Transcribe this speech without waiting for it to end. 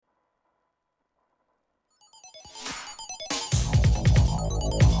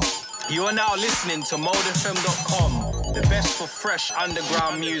You are now listening to modefm.com, the best for fresh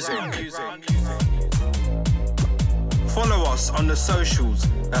underground music. Follow us on the socials.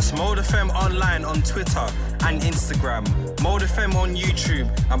 That's modefm online on Twitter and Instagram, modefm on YouTube,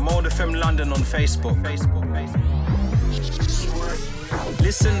 and modefm London on Facebook.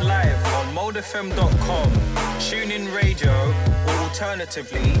 Listen live on modefm.com, tune in radio, or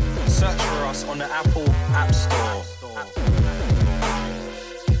alternatively, search for us on the Apple App Store.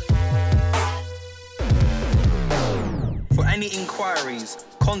 For any inquiries,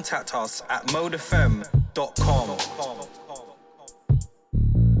 contact us at modefm.com.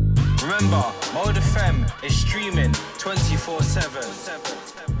 Remember, modefm is streaming 24/7.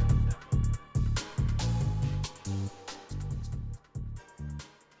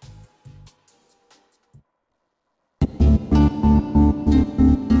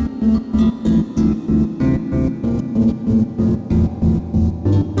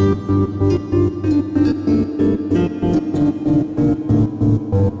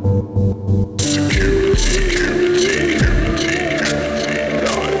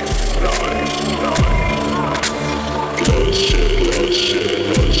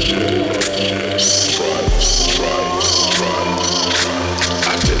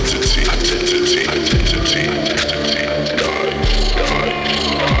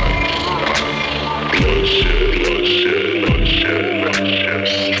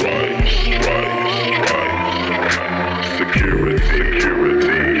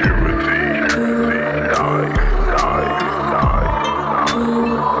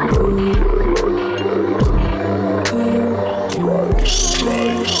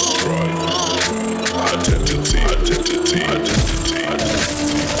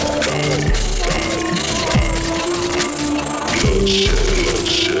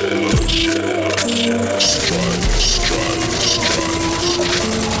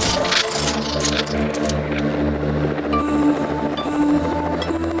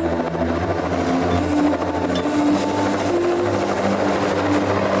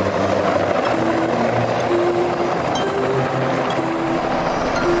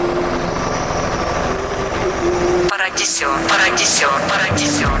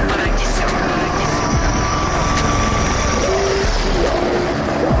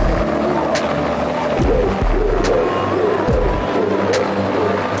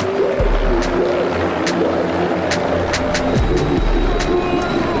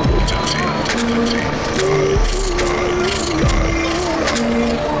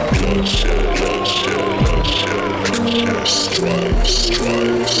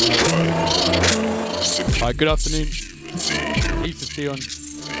 Good afternoon. East is Dion.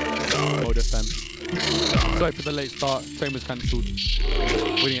 modefm. Sorry for the late start. Train was cancelled.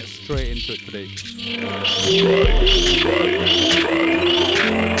 We're gonna get straight into it today.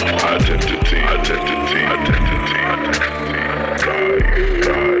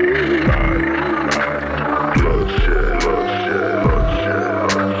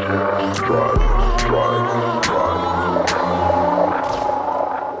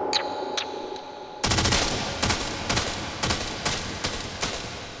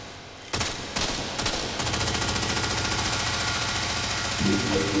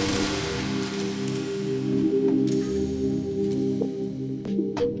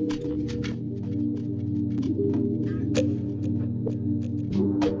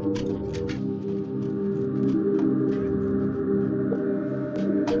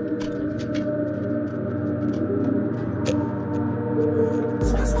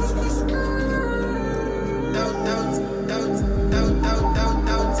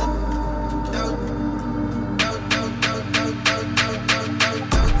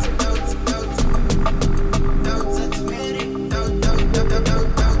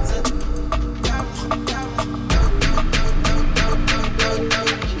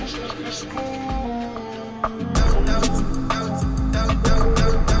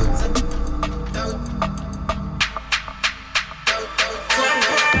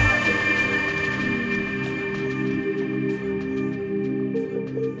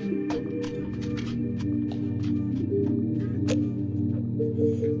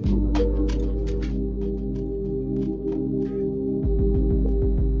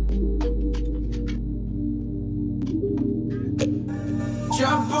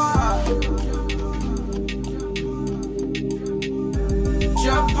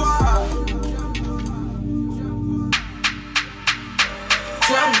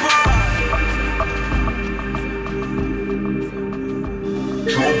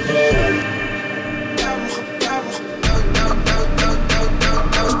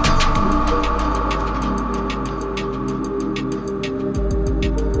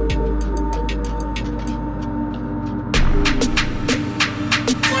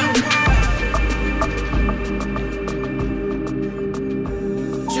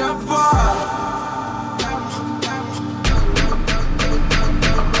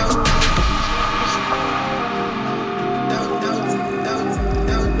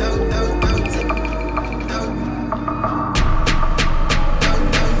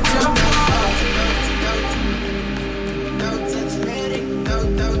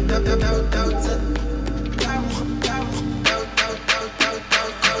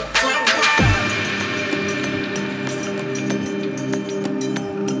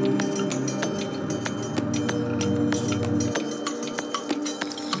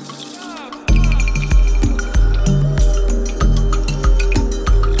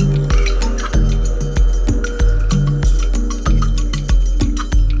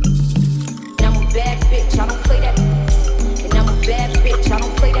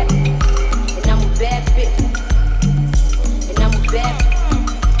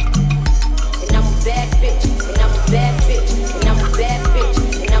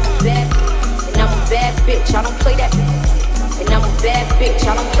 bitch, I don't play that. And I'm a bad bitch,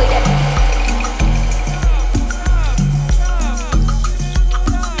 I don't play that.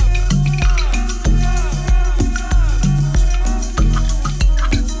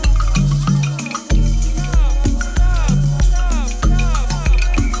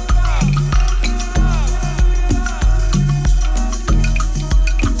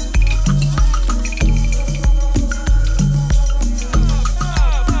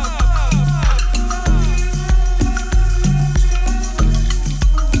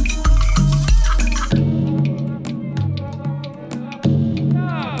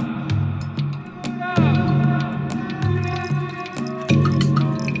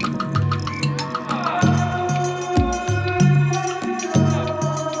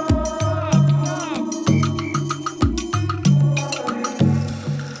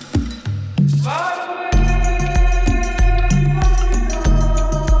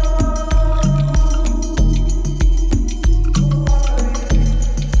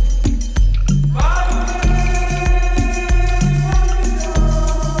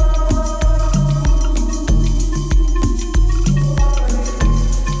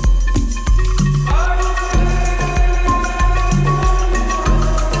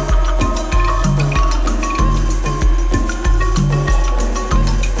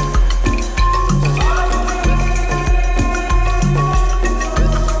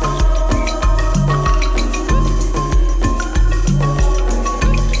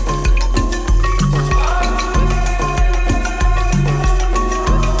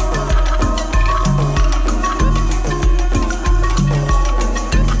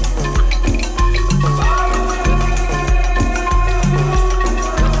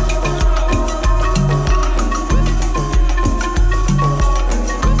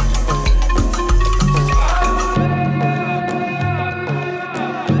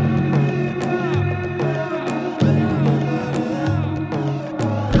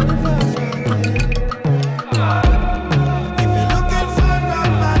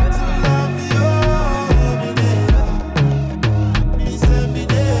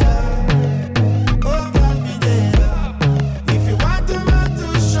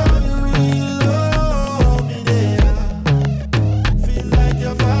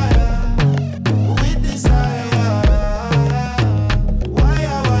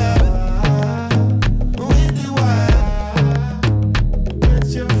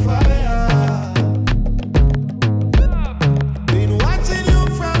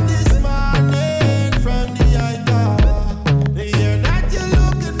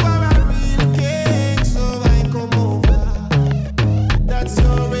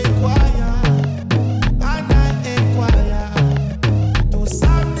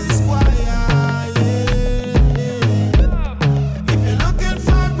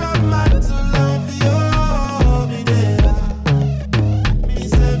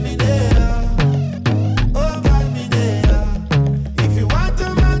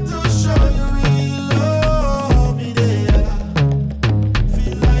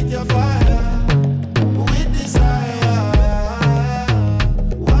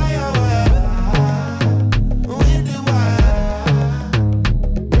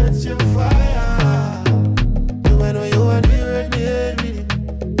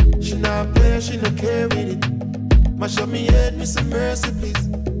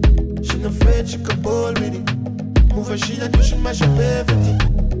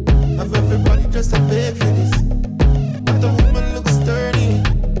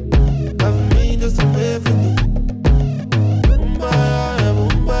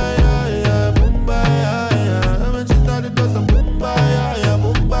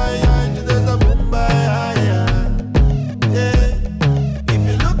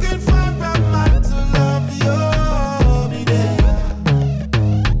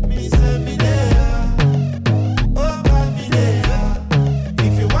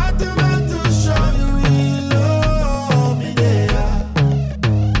 If you want to man to show you real love, me there.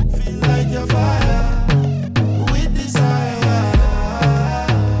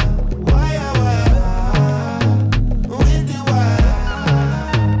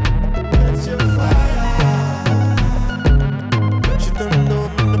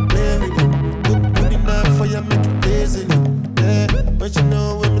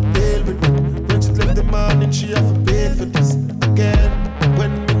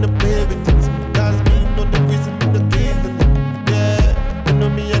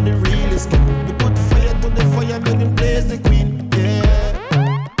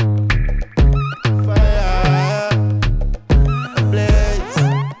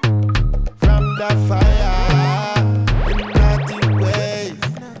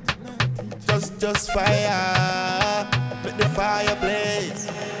 just fire. Make the fire blaze.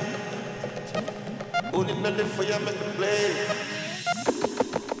 Only nothing for you, make the blaze.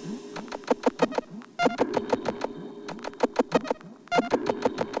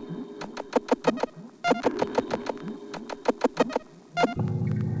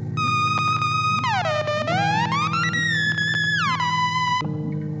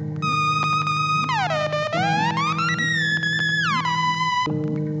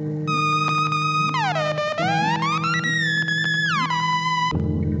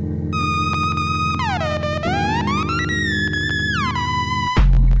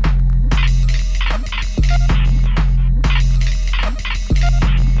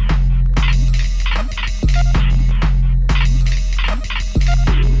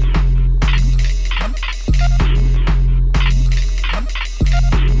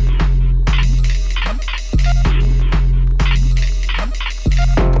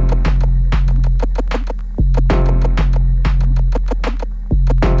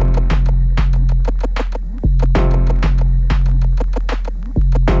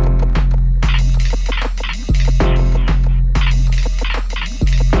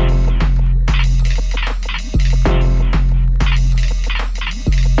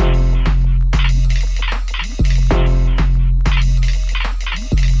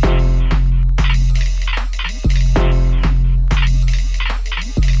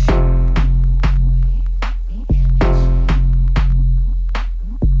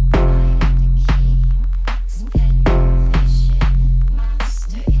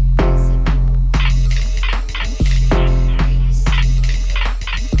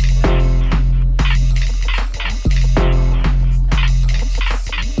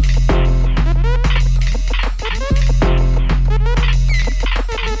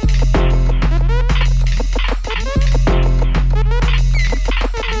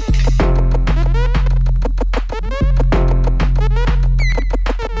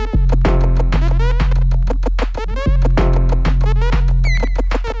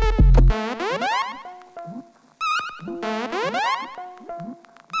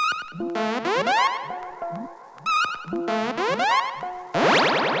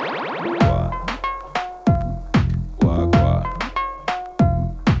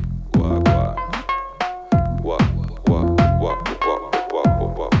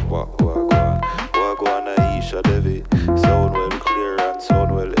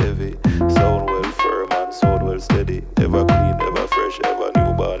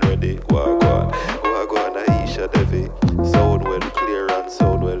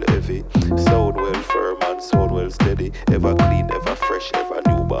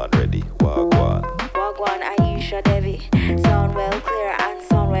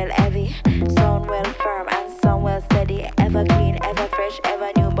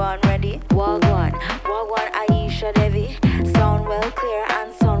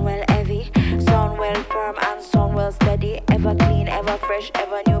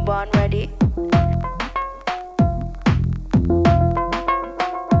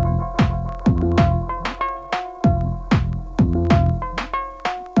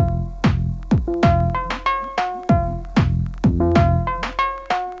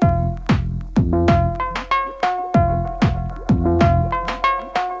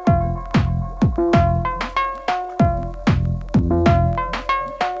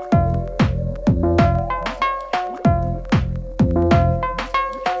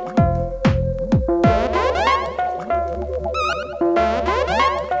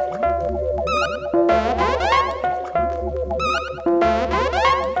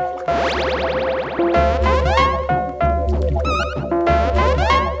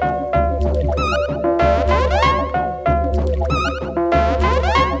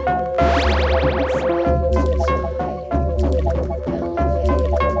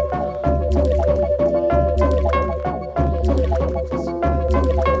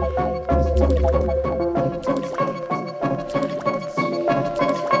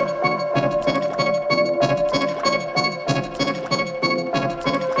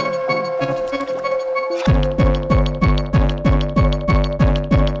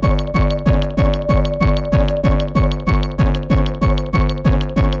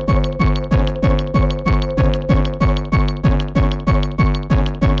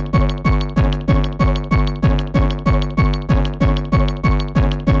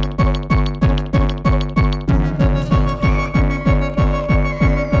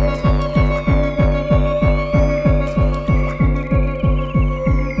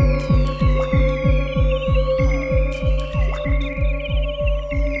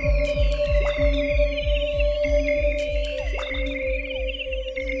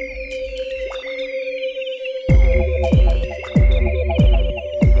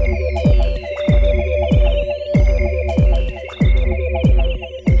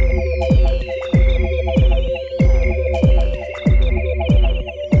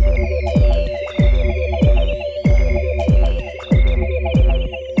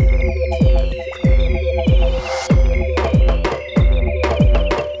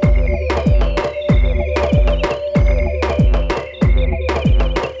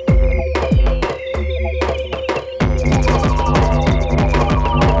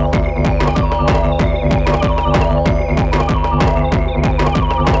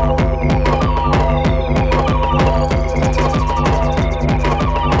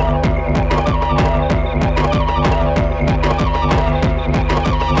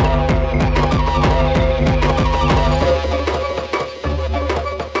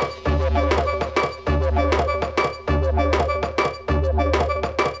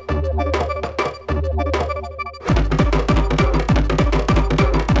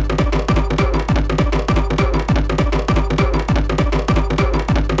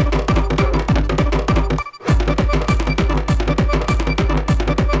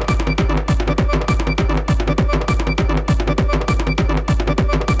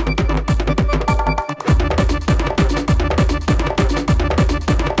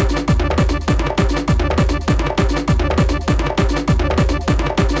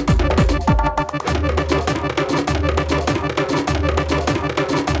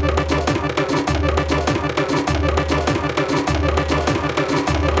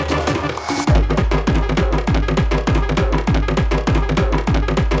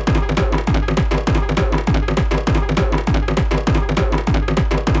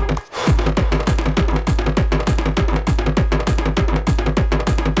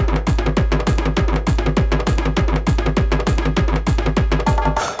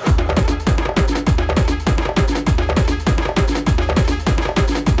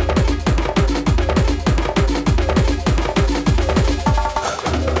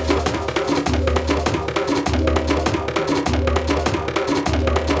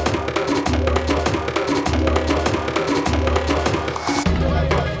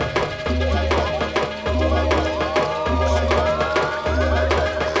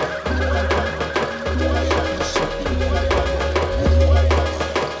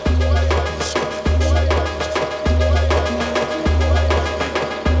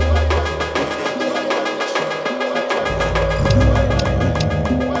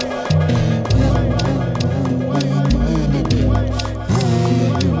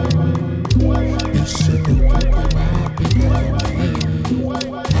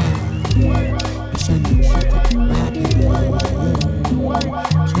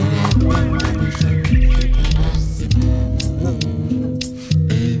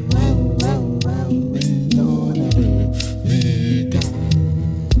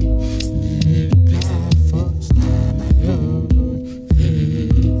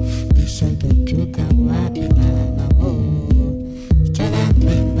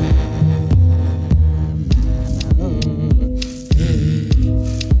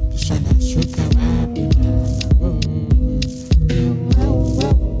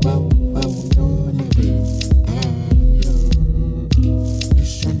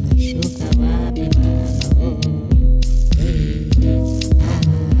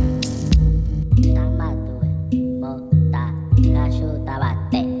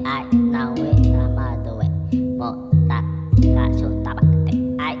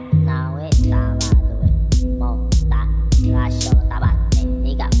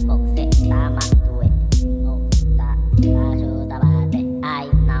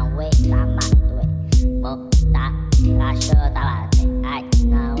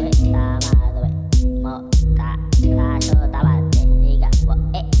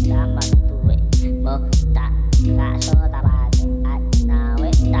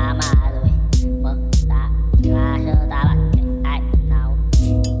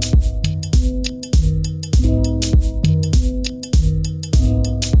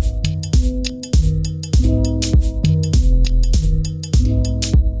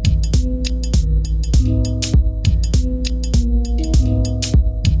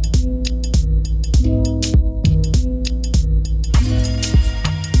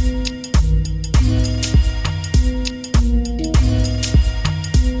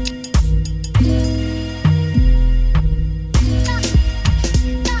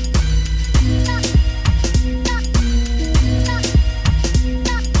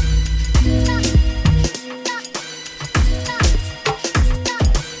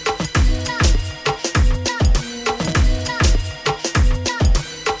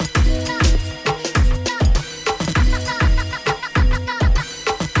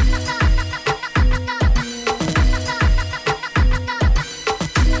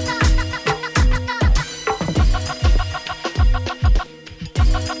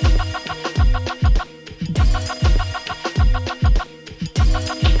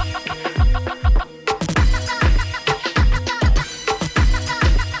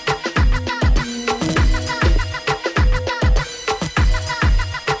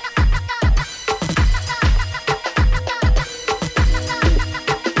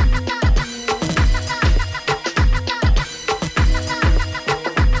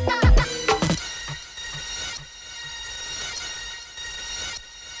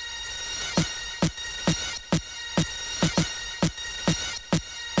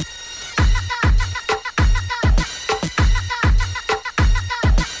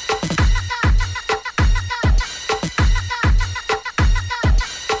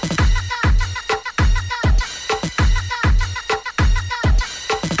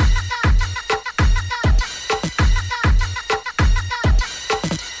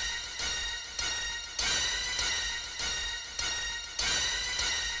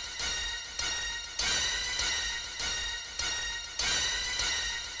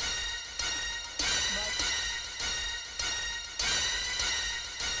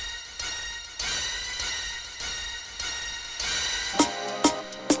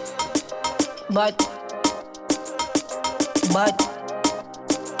 Bad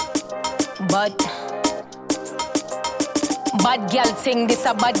gal ting, this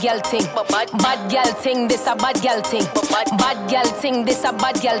a bad gal ting. Bad gal ting, this a bad gal ting. Bad gal ting, this a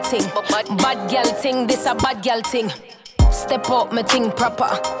bad gal ting. Bad gal ting, this a bad gal ting. Step up, me ting proper.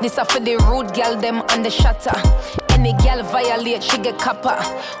 This a for the rude gal, them on the shutter. Any gal violate, she get copper.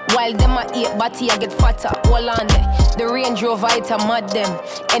 While them a eat body, I get fatter. Hold on there. The Range Rover, it a mad them.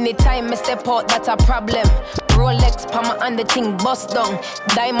 Anytime me step out, that's a problem. Rolex, palma and the thing bust down.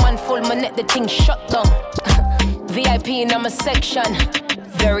 Diamond full, my neck, the thing shut down. VIP in my section.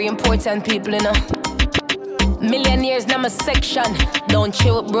 Very important people, you know. Millionaires in my section. Don't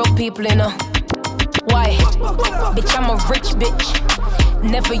chill with broke people, you know. Why? Bitch, I'm a rich bitch.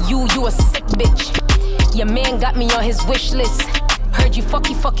 Never you a sick bitch. Your man got me on his wish list. Heard you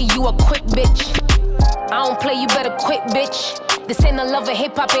fucky, you a quick bitch. I don't play, you better quit, bitch. This ain't no love of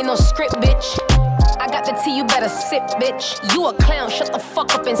hip-hop, ain't no script, bitch. I got the tea, you better sip, bitch. You a clown, shut the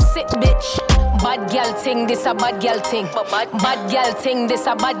fuck up and sit, bitch. Bad gal ting, this a bad gal ting. Bad gal ting, this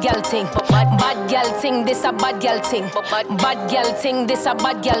a bad gal ting. Bad gal ting, this a bad gal ting. Bad gal ting, this a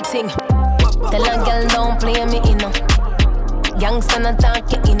bad gal ting. Tell a gal don't play me, you know. Gangsta not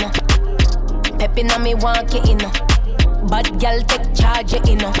talk you, you know. Peppin' on me walk you, you know. Bad gal take charge,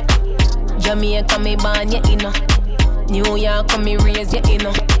 you know. Jamaica me born, you know. New York me raise, you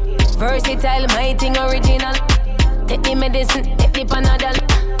know. Versatile, my thing original. Take the medicine, take the Panadol.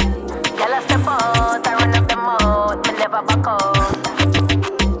 Y'all a step out, I run up the mouth, me never back out.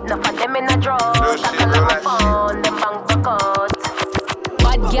 Enough of them in a drought, I call up my phone, them bank back out.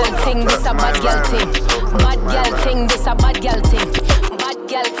 Bad girl thing, this a bad girl thing. Bad girl thing, this a bad girl thing. Bad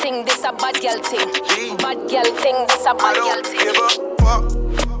girl thing, this a bad girl thing. Bad girl thing, this a bad girl thing. Give a fuck,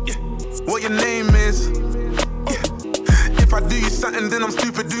 what your name is. If I do you something, then I'm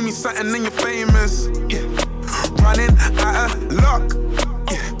stupid. Do me something, then you're famous. Yeah. Running out of luck.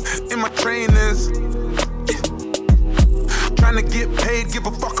 Yeah. In my trainers. Yeah. Trying to get paid, give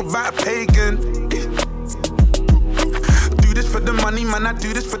a fuck about a pagan. Yeah. Do this for the money, man. I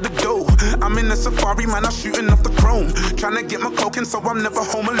do this for the dough. I'm in the safari, man. I'm shooting off the chrome. Trying to get my coke so I'm never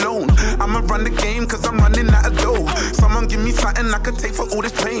home alone. I'ma run the game, cause I'm running out of dough. Someone give me something I could take for all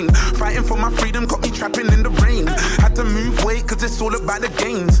this pain. Fighting for my freedom, got me trapping in the rain. Had to move weight, cause it's all about the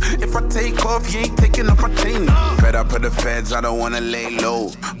gains. If I take off, you ain't taking off my chain. Fed up of the feds, I don't wanna lay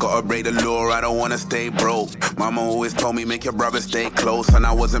low. Gotta break the law, I don't wanna stay broke. Mama always told me, make your brother stay close. And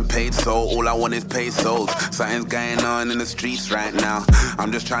I wasn't paid, so all I want is pesos. Something's going on in the streets right now.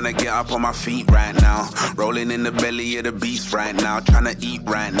 I'm just trying to get up on my feet right now. Rolling in the belly of the beast right now. Trying to eat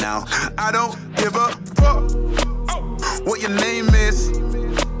right now. I don't give a fuck what your name is.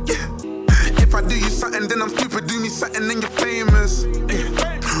 Yeah. If I do you something, then I'm stupid. Do me something, then you're famous. Yeah.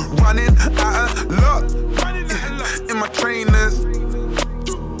 Running out of luck. Yeah. In my trainers.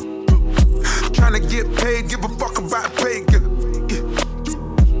 Trying to get paid, give a fuck about a pagan.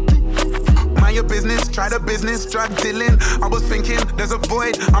 Your business, try the business, drug dealing. I was thinking, there's a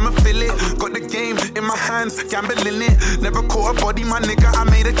void, I'ma fill it. Got the game in my hands, gambling it. Never caught a body, my nigga, I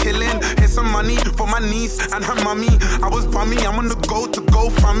made a killing. Here's some money for my niece and her mummy. I was bummy, I'm on the go to go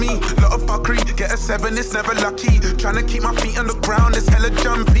from me. Lot of fuckery, get a 7, it's never lucky. Trying to keep my feet on the ground, it's hella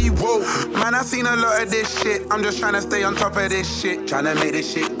jumpy. Whoa, man, I seen a lot of this shit. I'm just trying to stay on top of this shit. Trying to make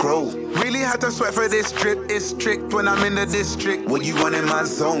this shit grow. Really had to sweat for this trip. It's strict when I'm in the district. What you want in my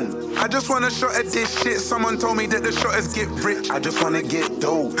zone? I just want a shot at this shit. Someone told me that the shotters get rich. I just wanna get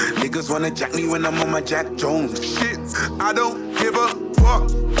dough. Niggas wanna jack me when I'm on my Jack Jones. Shit, I don't give a fuck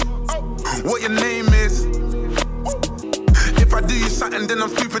what your name is. If I do you something, then I'm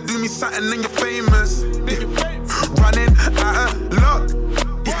stupid. Do me something, then you're famous. Yeah. Running out of luck.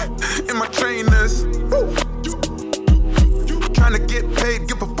 Yeah. In my trainers. Trying to get paid,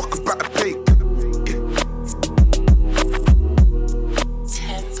 give a fuck about a pay. Yeah.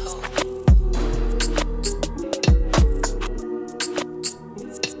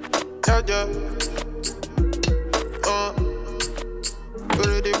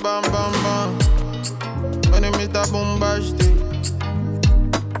 Pretty bam bam bam. My name is that bombastic.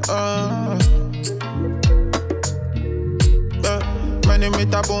 My name is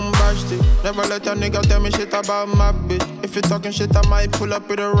that bombastic. Never let a nigga tell me shit about my bitch. If you talking shit, I might pull up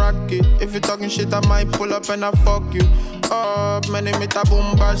with a rocket. If you talking shit, I might pull up and I fuck you up. My name is that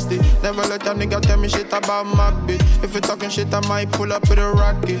bombastic. Never let a nigga tell me shit about my bitch. If you talking shit, I might pull up with a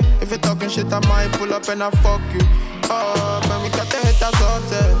rocket. If you talking shit, I might pull up and I fuck you up. When we got the haters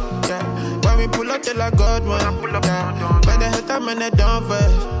outside, yeah. When we pull up, they like God, man. Yeah. When the hater, man, they don't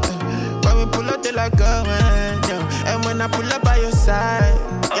first. When we pull up, they like God, man. Yeah. And when I pull up by your side,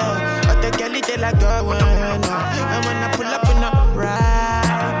 yeah. I take a little like going on. And when I pull up in a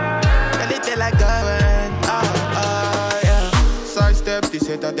ride, girl, it feel like going on. Yeah. Sidestep, they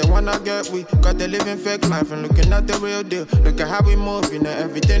say that they wanna get we. Got the living fake life and looking at the real deal. Look at how we move, you know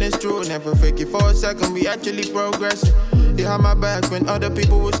everything is true. Never fake it for a second, we actually progressing. You have my back when other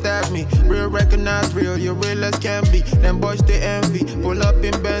people will stab me. Real recognize real, you real as can be. Them boys they envy, pull up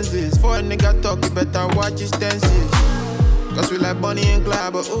in Benzes. For a nigga talk, you better watch his stances. Cause we like Bonnie and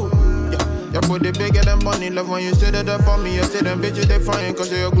Clyde, but ooh, yeah. Your booty bigger than Bonnie. Love when you sit it up on me. You say them bitches they frying.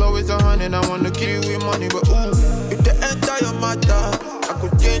 Cause your glow is 100. I wanna kill you with money, but ooh, if they enter your matter, I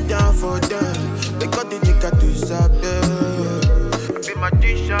could change down for them. They got the nigga to saber. Be my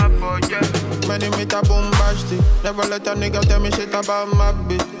t-shirt for yeah. Many meet a bombastic. Never let a nigga tell me shit about my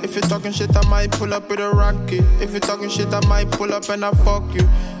bitch. If you talking shit, I might pull up with a rocket. If you talking shit, I might pull up and I fuck you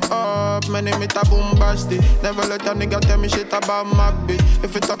up. Many meet a bombastic. Never let a nigga tell me shit about my bitch.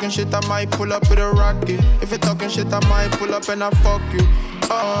 If you talking shit, I might pull up with a rocket. If you talking shit, I might pull up and I fuck you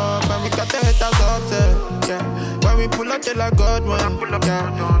up. And we got the haters upset, yeah. When we pull up, they like God, man,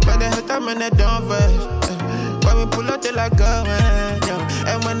 yeah. When they hit them and they don't vex, yeah. When we pull up, they like God, man,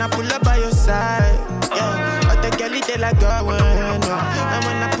 yeah. And when I pull up by your side, yeah. But the girl, they like God, man, yeah. And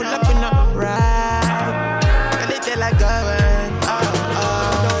when I pull up in a ride, girl, they like God, man,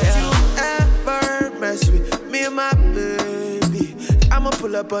 Don't you ever mess with me and my baby. I'ma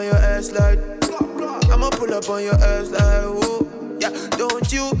pull up on your ass like, I'ma pull up on your ass like, whoa. Yeah,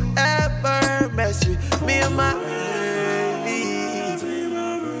 don't you ever mess with me and my baby.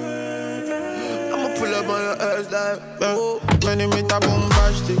 I'ma pull up on your ass like, oh. Many meet a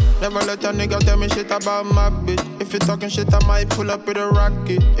bombastic. Never let a nigga tell me shit about my bitch. If you talking shit, I might pull up with a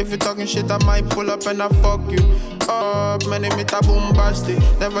rocket. If you talking shit, I might pull up and I fuck you up. Many meet a bombastic.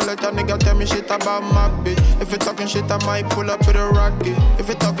 Never let a nigga tell me shit about my bitch. If you talking shit, I might pull up with a rocket. If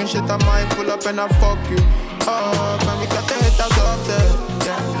you talking shit, I might pull up and I fuck you up. And we got the haters upset,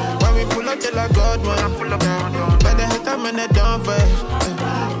 yeah. When we pull up, they like God, man, yeah. When they hit them and they don't vex,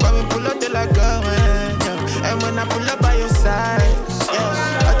 yeah. When we pull up, they like God, man, yeah. And when I pull up by your side,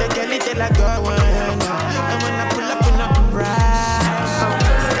 yeah. All the girl, they like God, man, yeah. And when I pull up in the ride,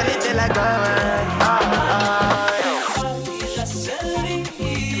 girl, they like God, man,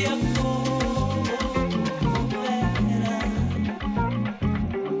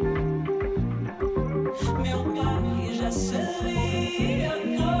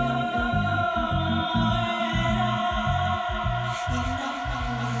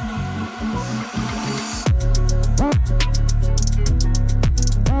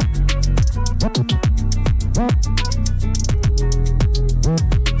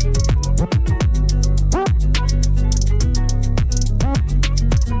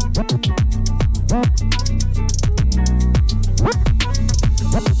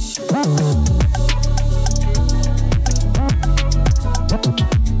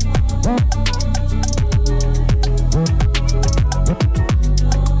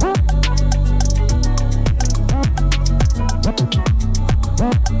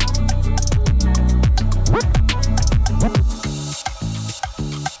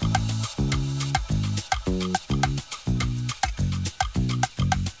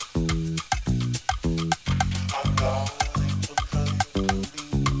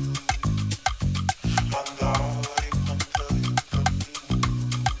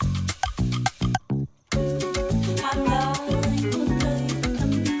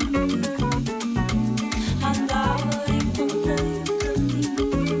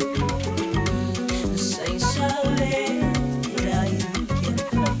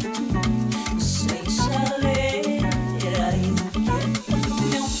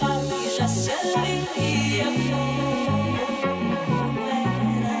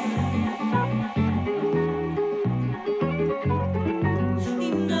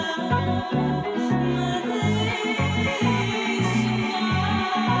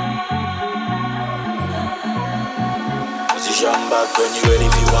 Position back when you ready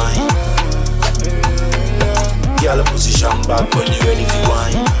for wine. Girl, position back when you ready for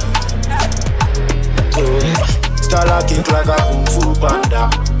wine. Style a kick like a kung fu panda.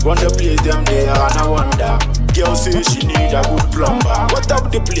 Run the place them there and I wonder. Girl say she need a good plumber. What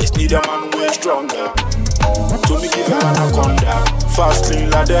up the place need a man way stronger. So me give her anaconda. Fast clean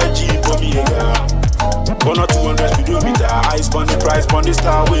like the Jeep Omega. 1 or 200 speedometer. Eyes on the price, on the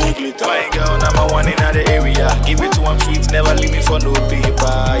star way glitter. My girl, number one in the area. Give it to 1 sweet, never leave me for no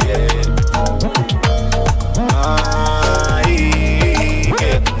paper, yeah.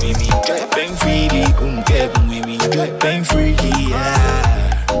 Get with me, bang freely, get with me, bang freely,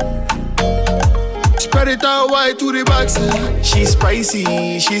 yeah. Spread it out wide. right to the backside. She's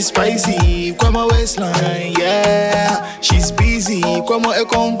spicy, come my waistline, yeah. She's busy, come my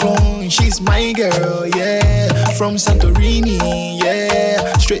econclone. She's my girl, yeah. From Santorini,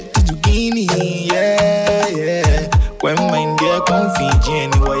 yeah. Straight to Guinea, yeah, yeah. When my dear comfy,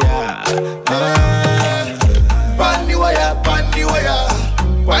 Jenny wire. Bandy wire.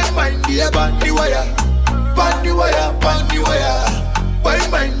 Why my dear bandy wire? Bandy wire. Why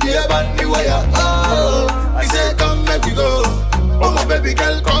my dear bandy wire? Oh, I say come make we go. Oh my baby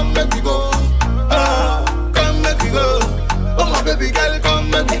girl, come make we go. Come make we go. Oh my baby girl, come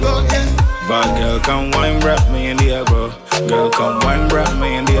make we go. Yeah. Bad girl, come wine, wrap me in the aggro. Girl, come wine, wrap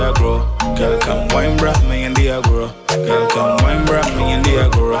me in the aggro. Girl, come wine, wrap me in the aggro. Girl, come wine, wrap me in the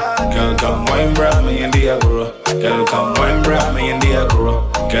aggro. Girl, come wine, wrap me in the aggro. Girl, come wine, wrap me in the aggro.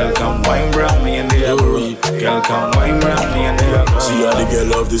 Girl, come wine, wrap me in the aggro. Girl, come wine, wrap me in the aggro. See how the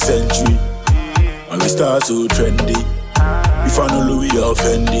girl of the century, and we start so trendy. If I know Louis or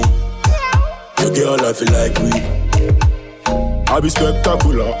Fendi, your girl I feel like we. I be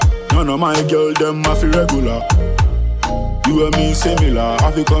spectacular. None of my girl them I feel regular. You and me similar.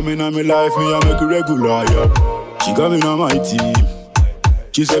 I feel come in on my life, me I make it regular, yeah. She got me on my team.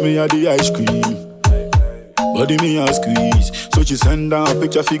 She said me had the ice cream. Body me a squeeze. So she send down a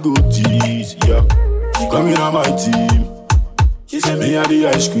picture for good tease, yeah. She got me on my team. She said me had the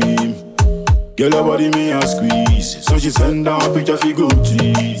ice cream. Girl her body me a squeeze. So she send down a picture for good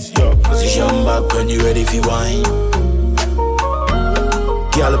tease, yeah. Position back when you ready for wine.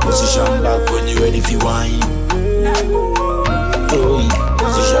 Girl, position back when you ready for wine.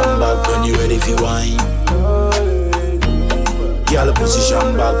 Position back when you ready for wine. Girl,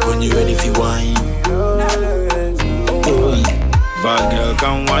 position back when you ready for wine. Bad girl,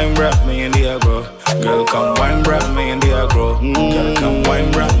 come wine, wrap me in the aggro. Girl, come wine, wrap me in the aggro. Girl, come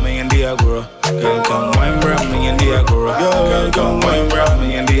wine, wrap me in the aggro. Girl, come wine, wrap me in the aggro. Girl, come wine, wrap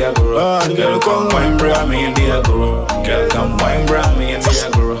me in the aggro. Girl, come wine, wrap me in the aggro. Girl, come wine, wrap me in the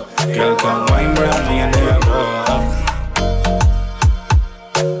aggro. Girl, come wine, wrap me in the aggro.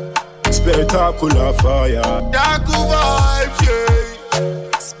 Spectacular fire. Dark vibes,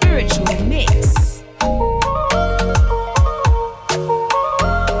 yeah. Spiritual mix.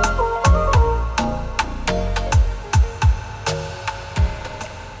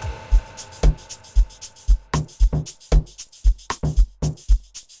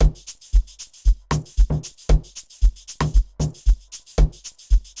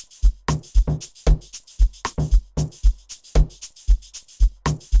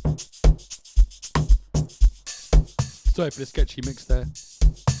 Sorry for the sketchy mix there.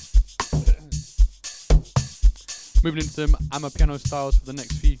 Moving into some Amapiano styles for the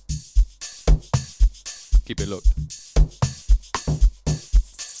next few. Keep it locked.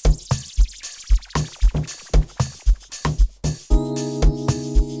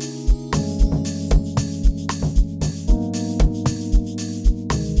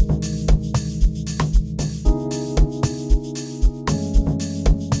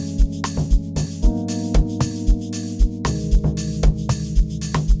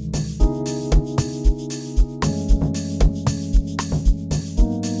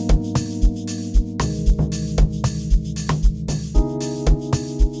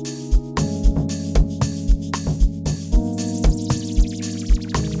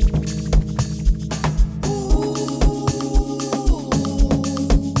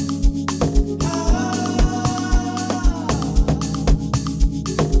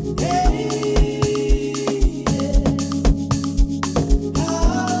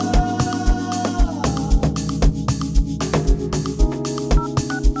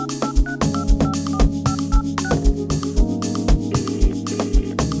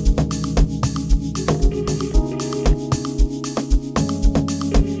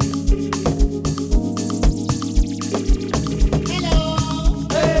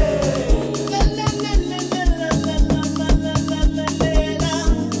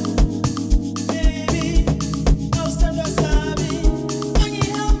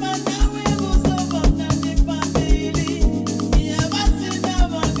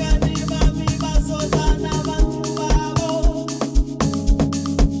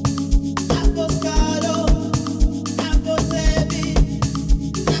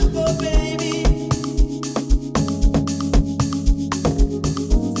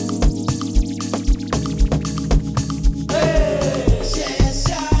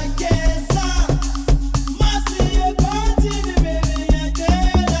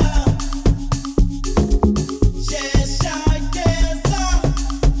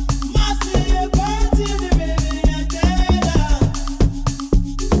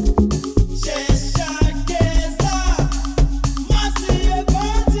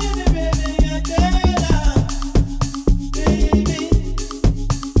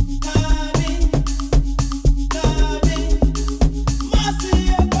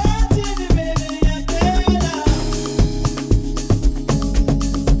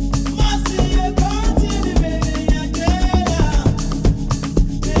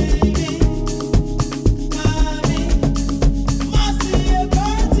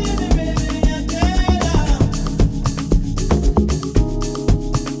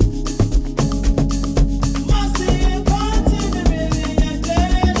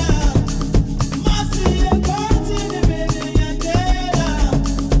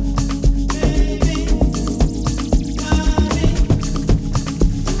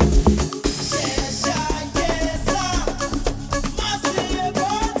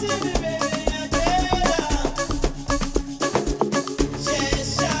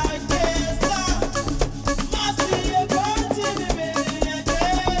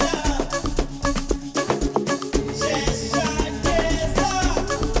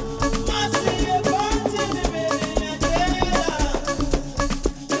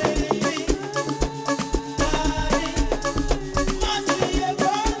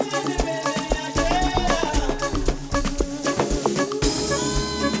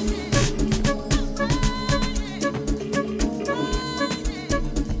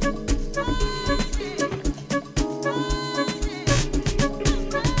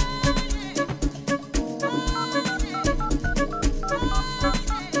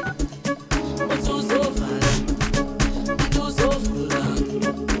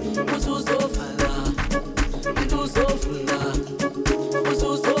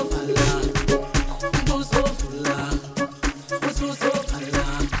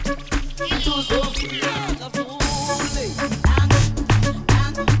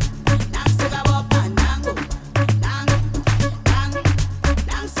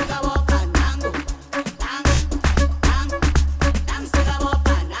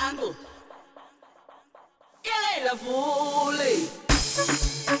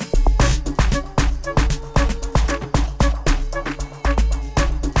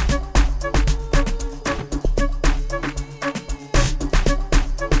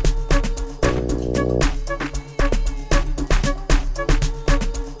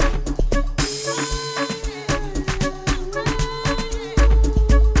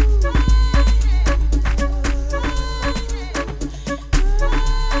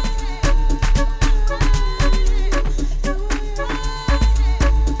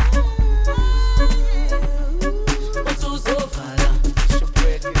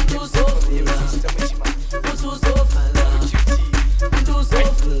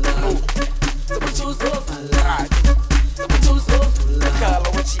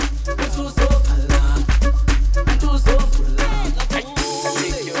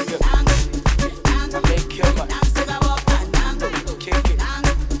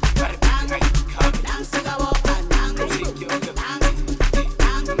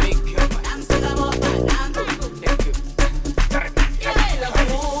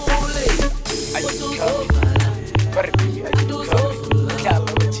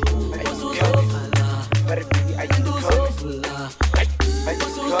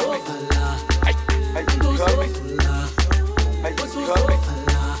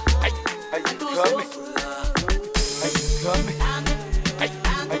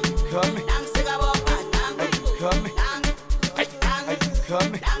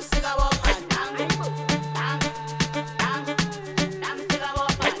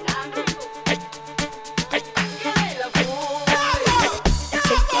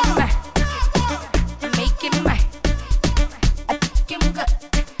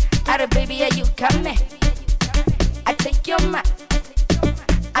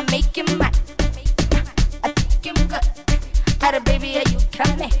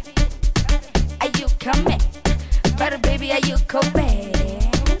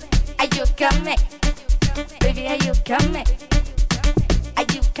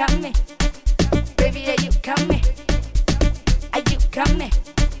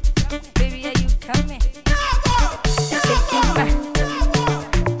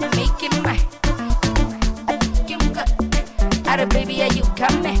 Are you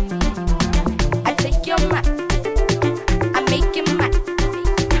coming? I take your girl. Make your mind.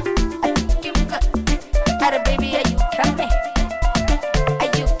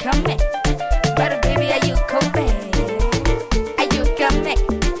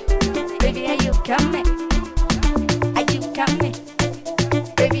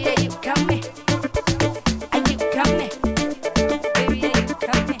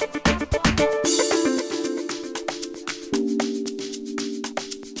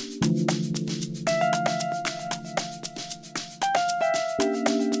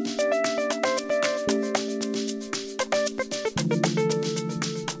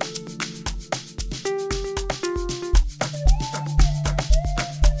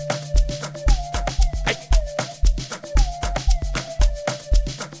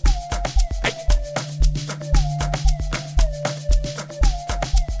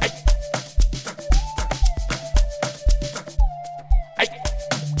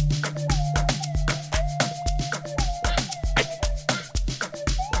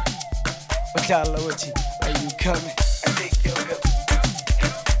 Can't go. Are you coming? Take your girl.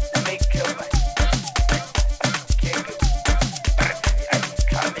 Make your mind. Can't get. Are you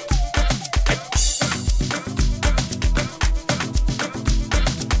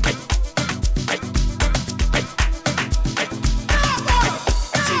coming?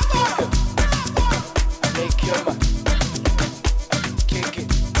 Take your girl. Make your mind.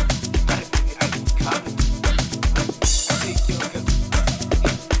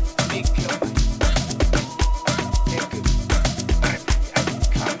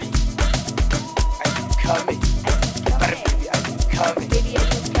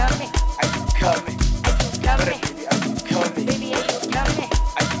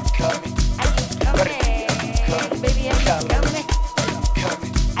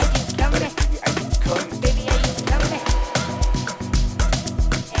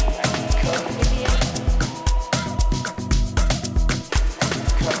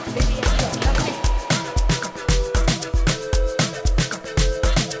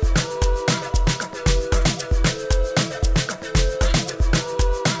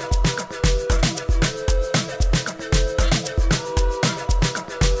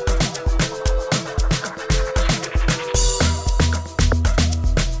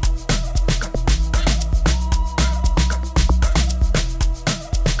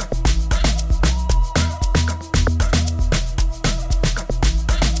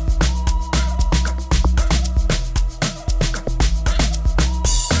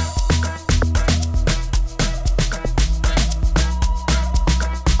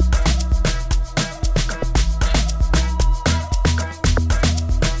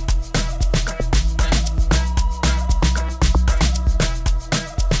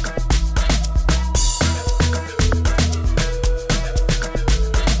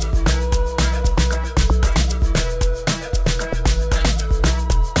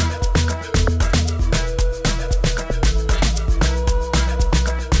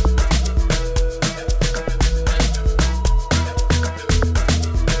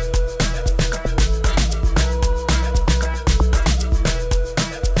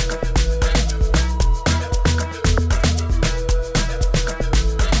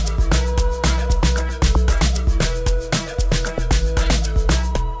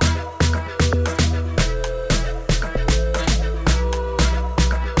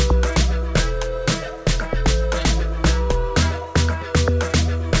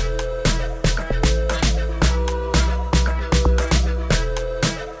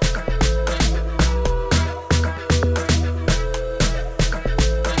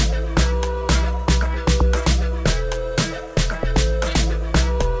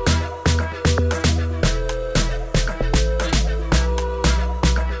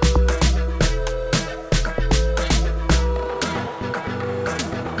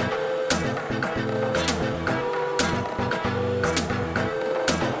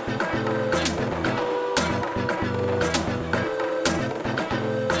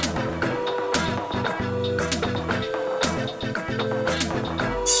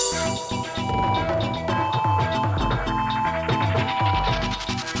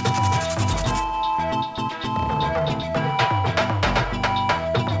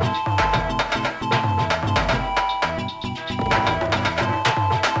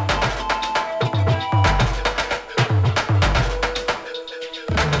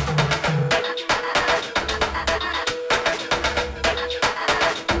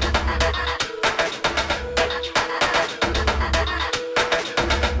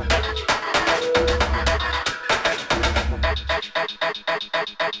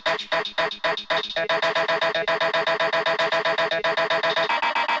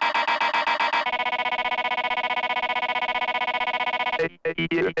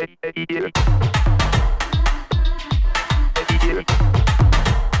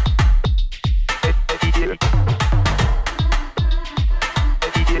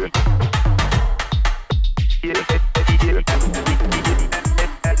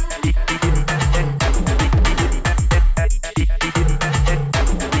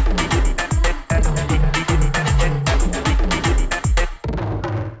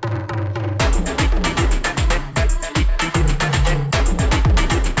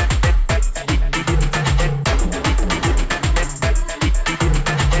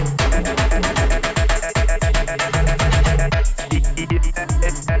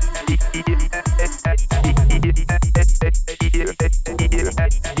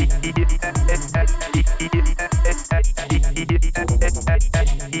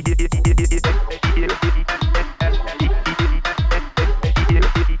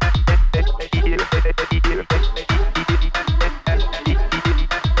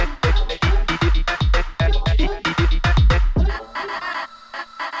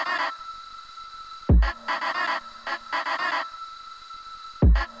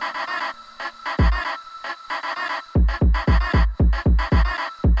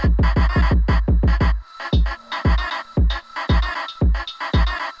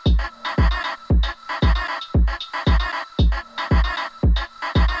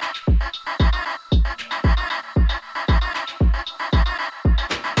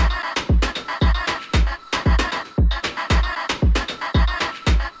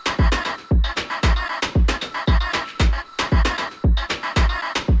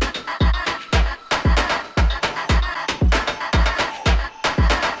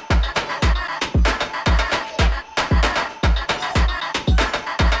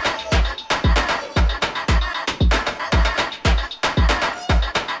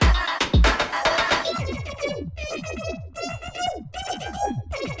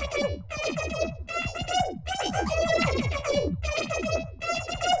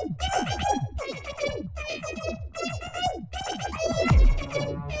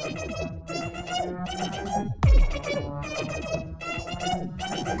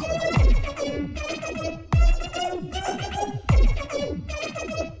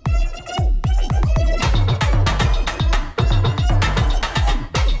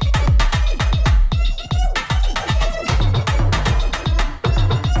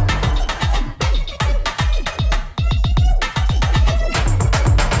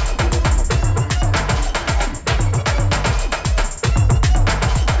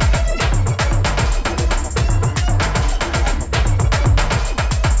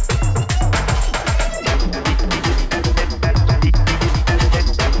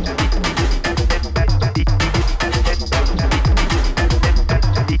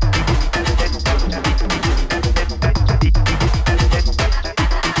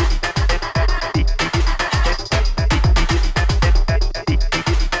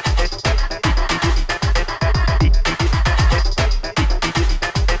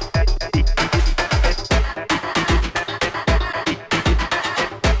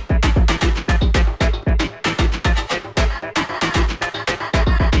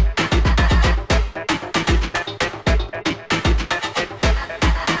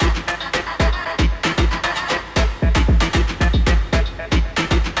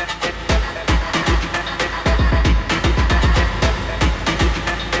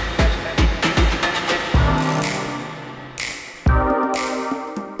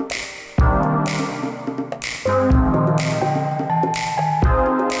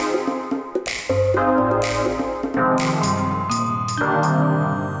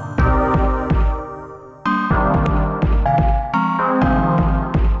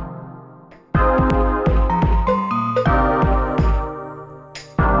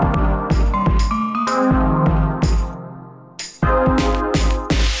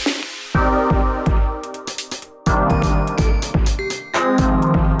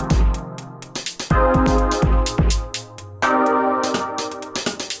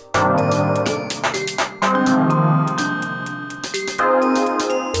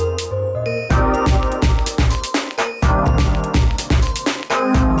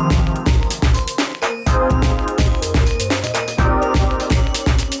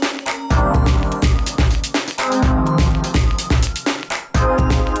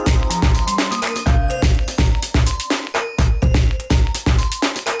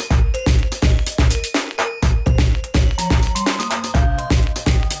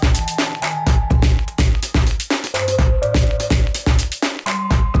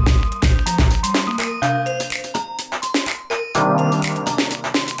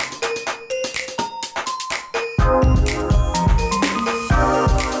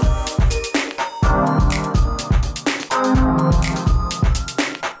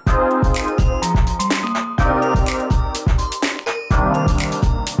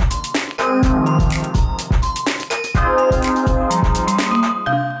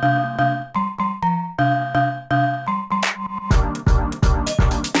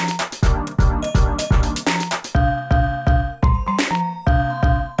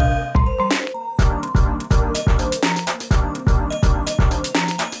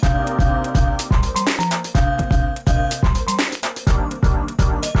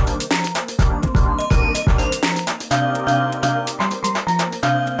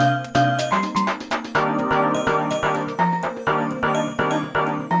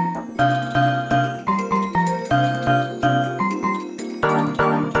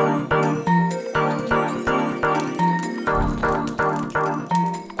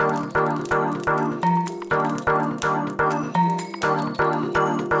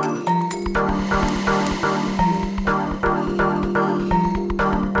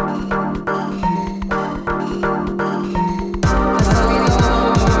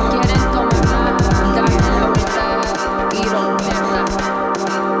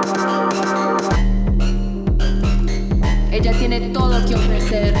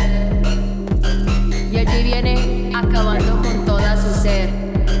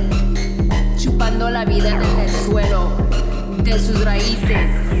 la vida desde el suelo, de sus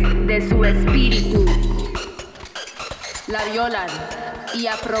raíces, de su espíritu. La violan y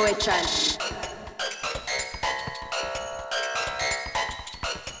aprovechan.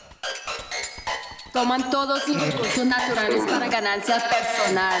 Toman todos sus recursos naturales para ganancia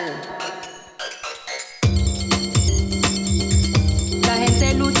personal. La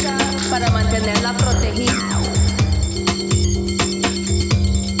gente lucha para mantenerla protegida.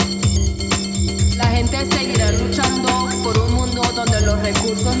 La gente seguirá luchando por un mundo donde los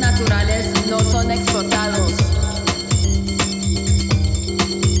recursos naturales no son explotados.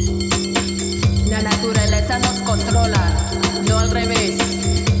 La naturaleza nos controla, no al revés.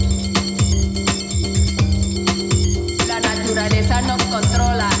 La naturaleza nos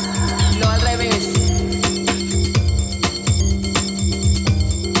controla, no al revés.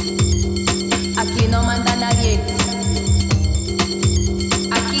 Aquí no manda nadie.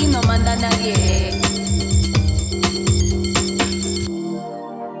 Aquí no manda nadie.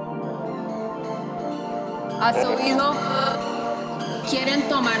 ¿Has oído? Quieren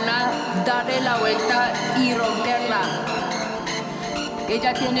tomarla, darle la vuelta y romperla.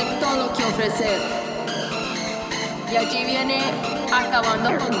 Ella tiene todo que ofrecer. Y allí viene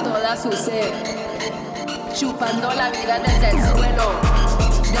acabando con toda su sed, chupando la vida desde el suelo,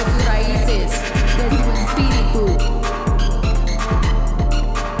 de sus raíces, de su espíritu.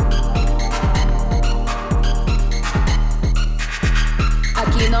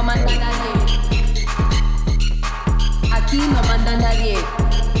 Aquí no manda nadie. Aquí no manda nadie.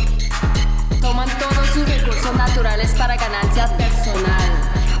 Toman todos sus recursos naturales para ganancia personal.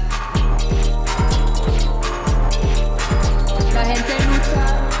 La gente lucha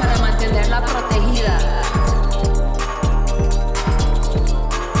para mantenerla protegida.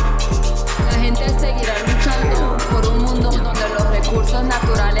 La gente seguirá luchando por un mundo donde los recursos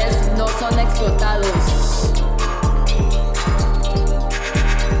naturales no son explotados.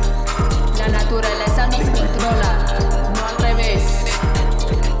 La naturaleza nos controla, no al revés.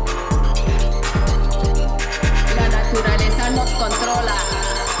 La naturaleza nos controla,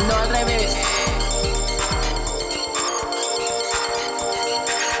 no al revés.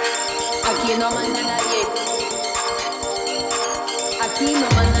 Aquí no manda nadie. Aquí no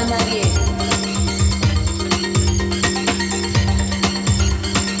manda nadie.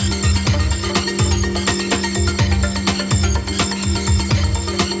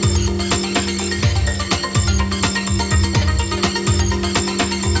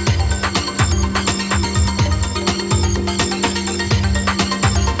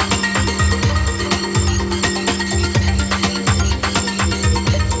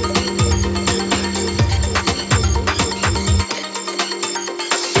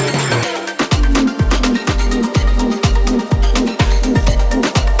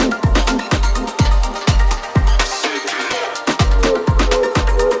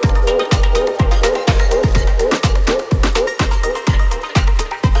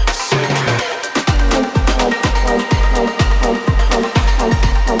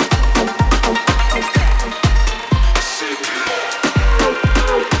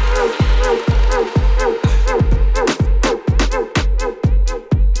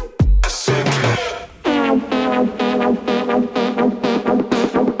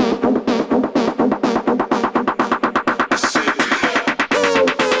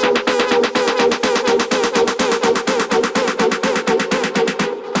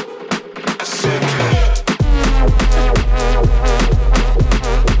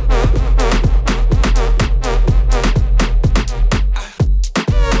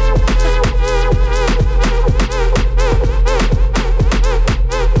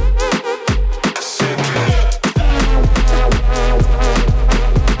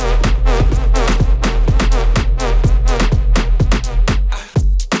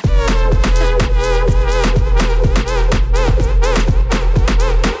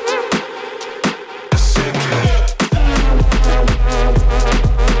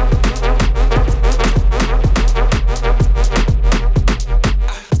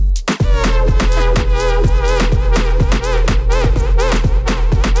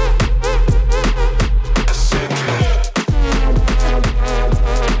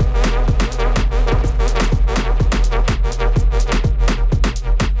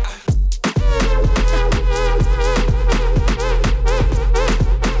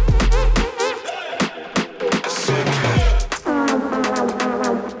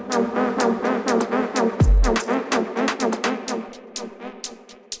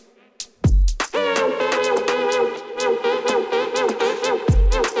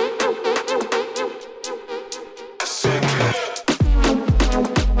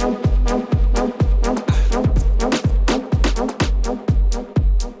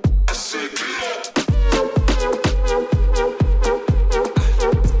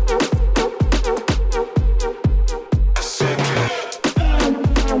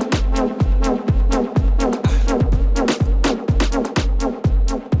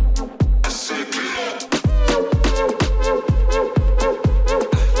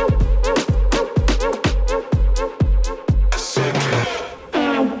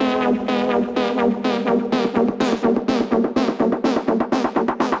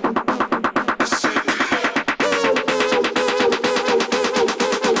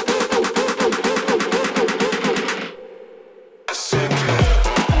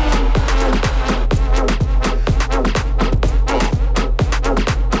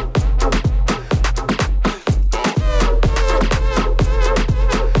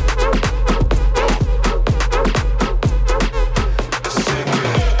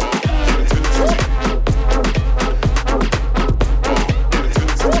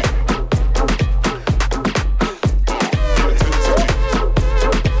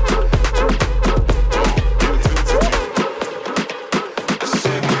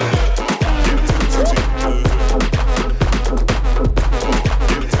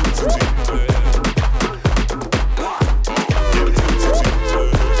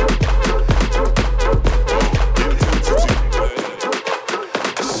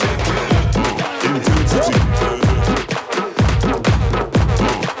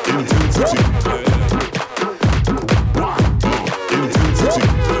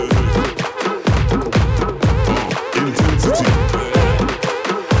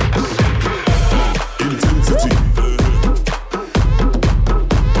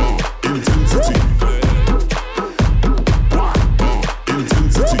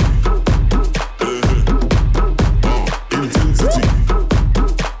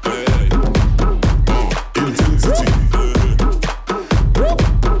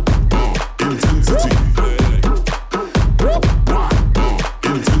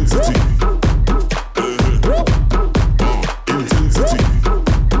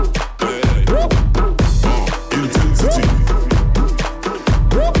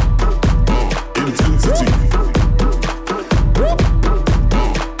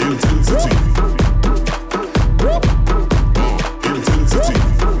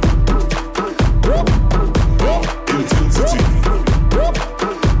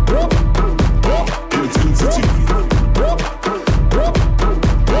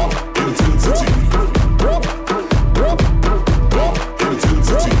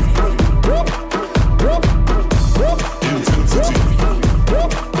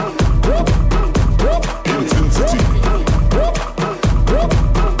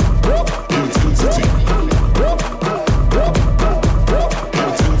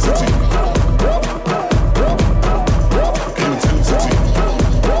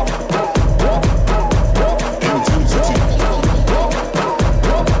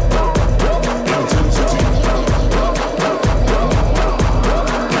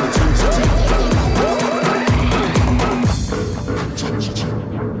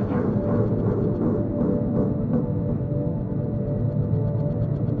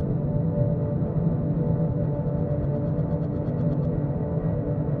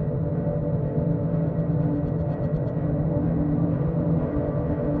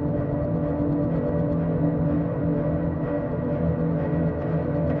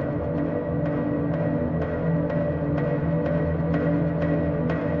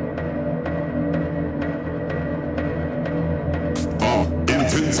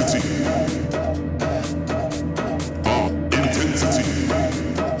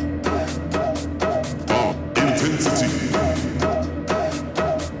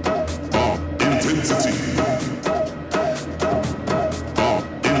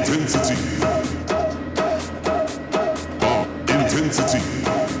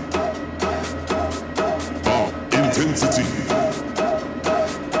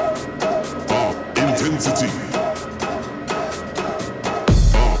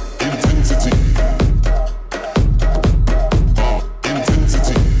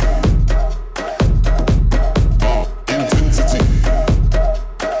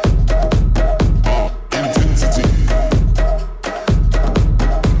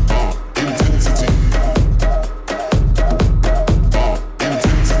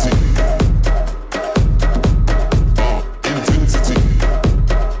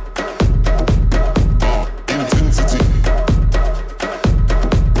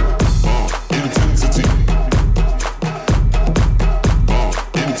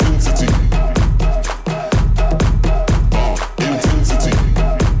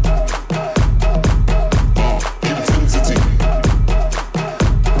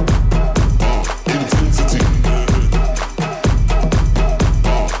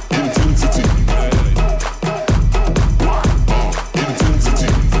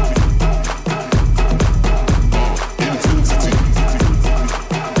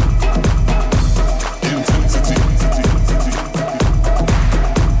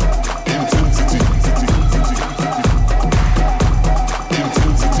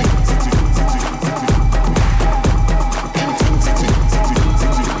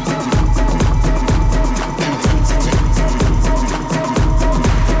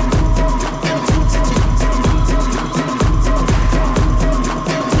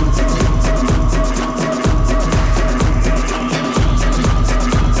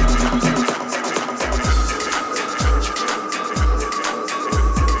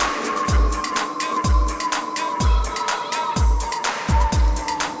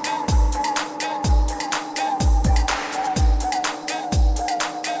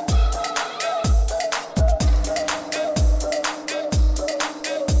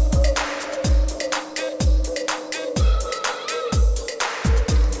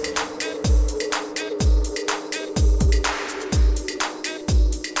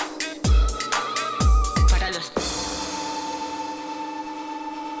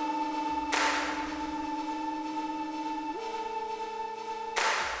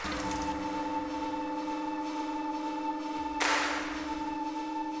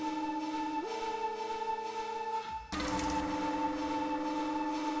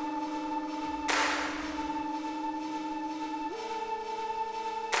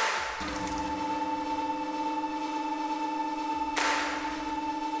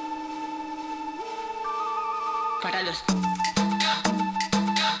 Para los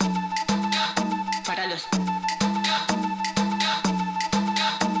para los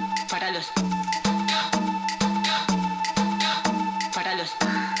para los para los para los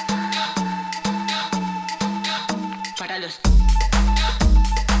para los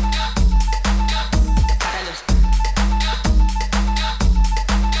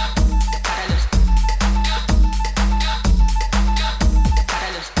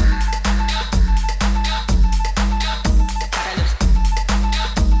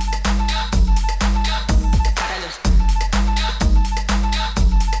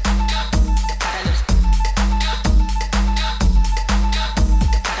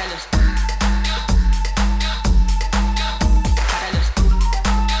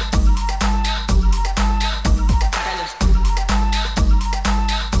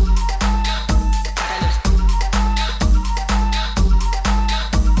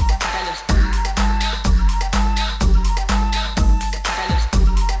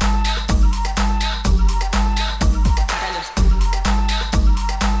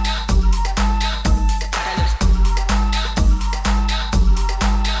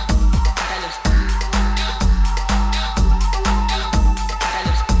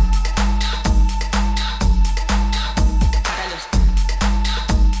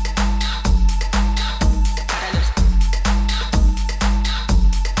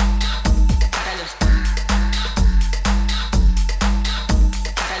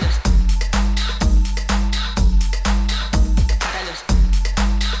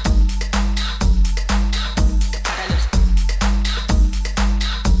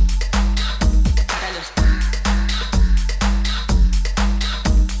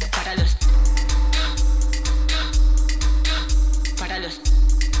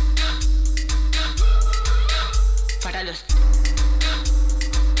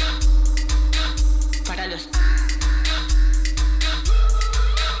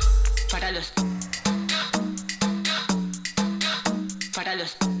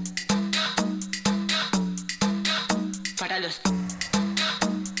para los,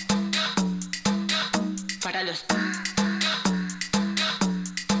 para los,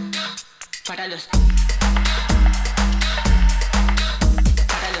 para los, para los.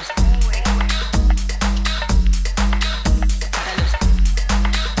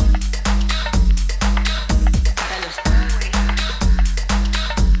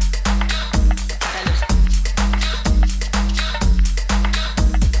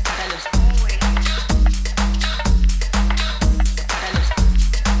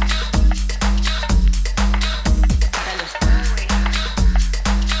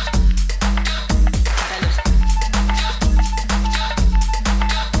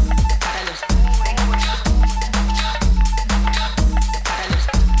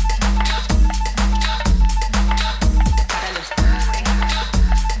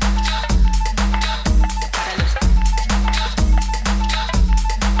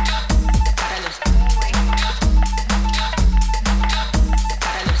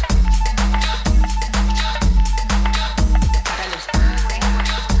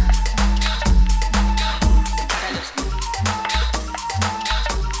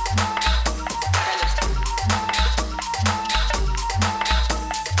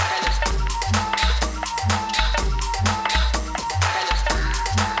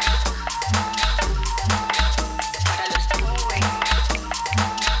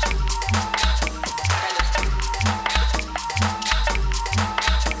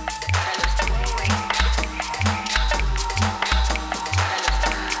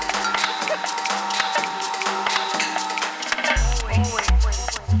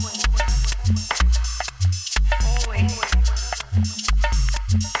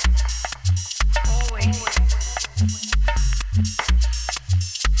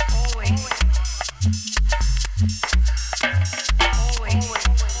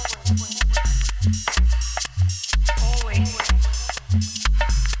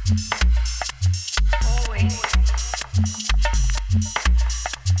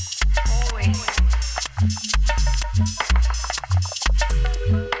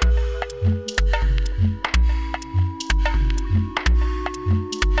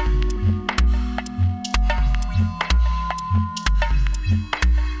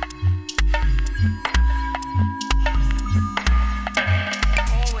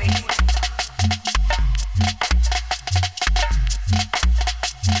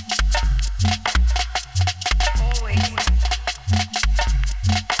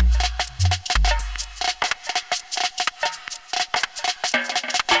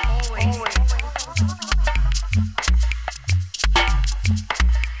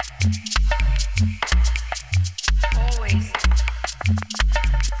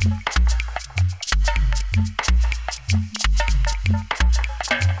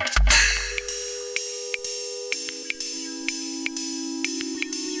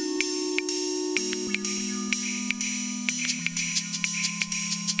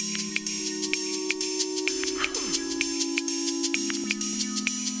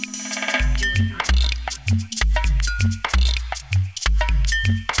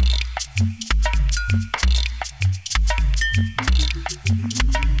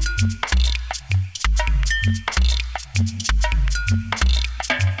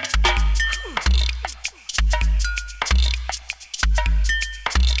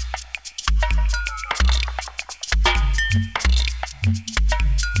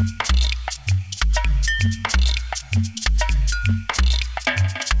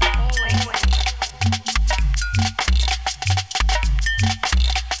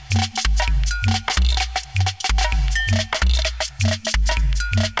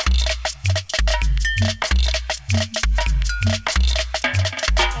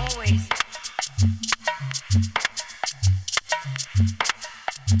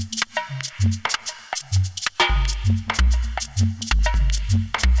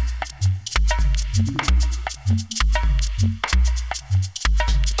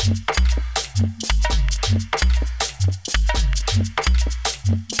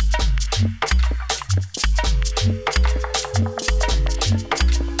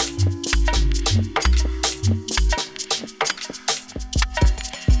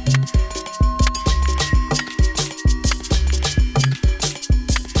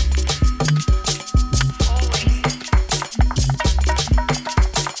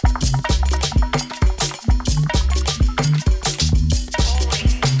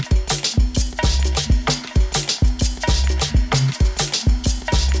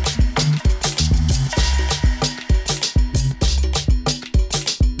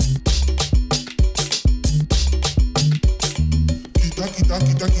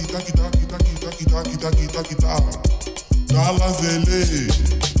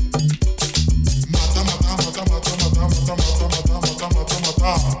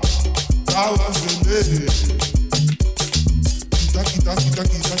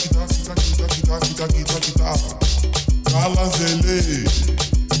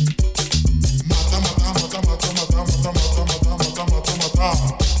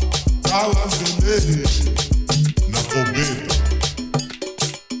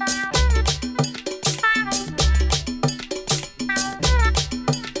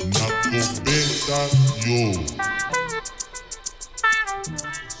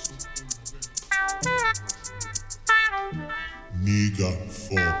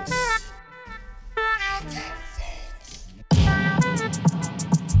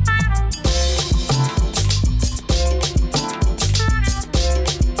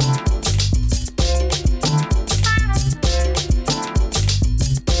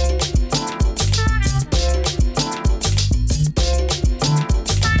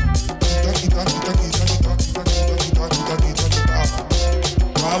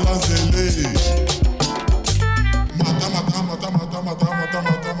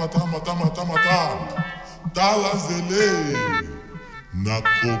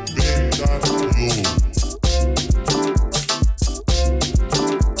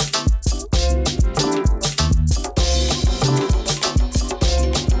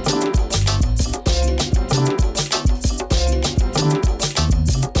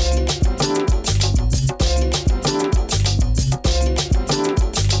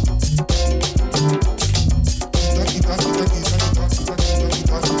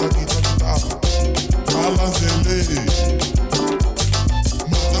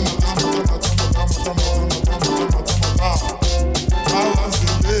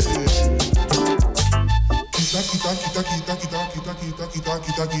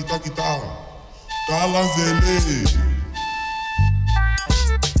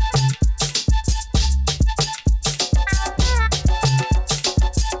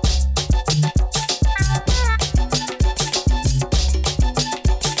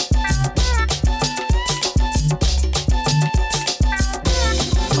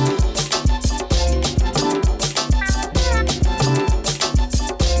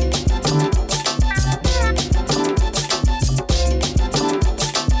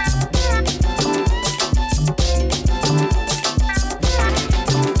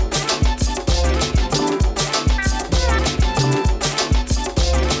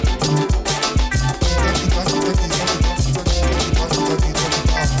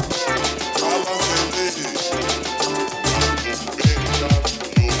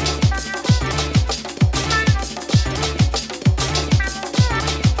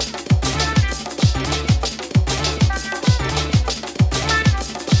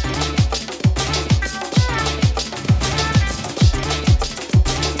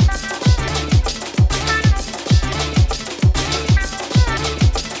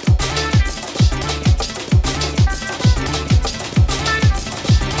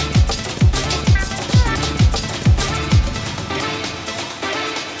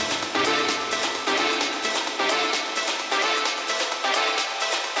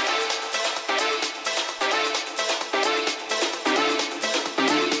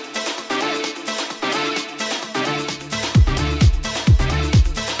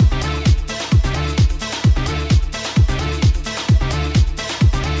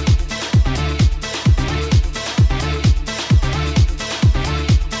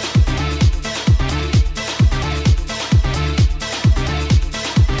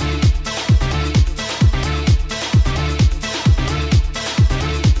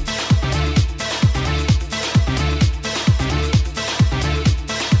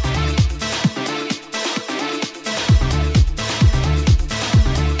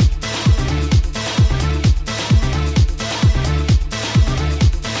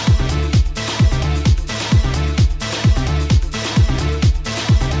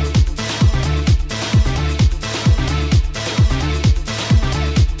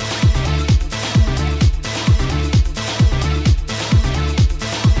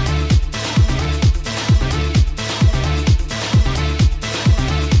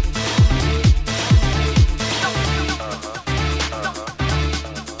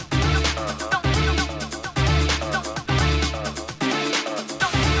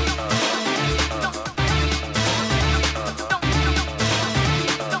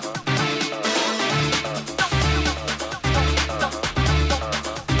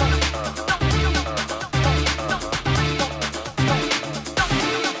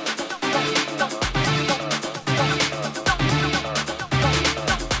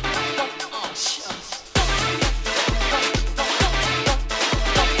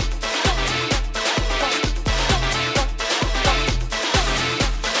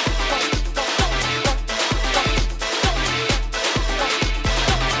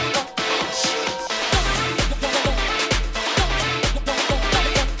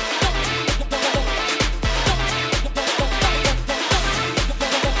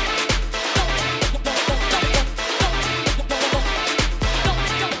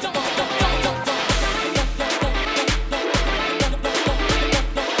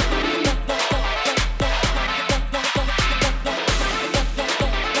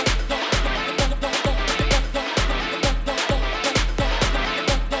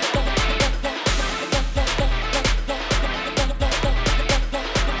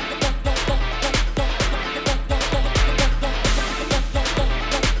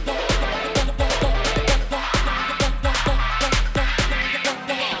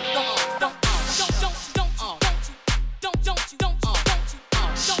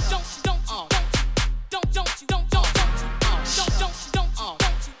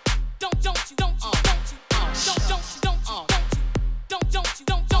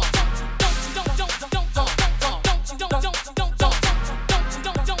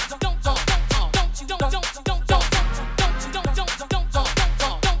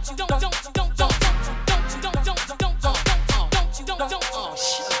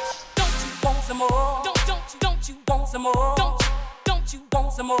 some more? Don't you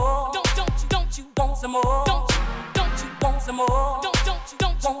want some more? Don't you want some more? Don't you want some more? Don't you want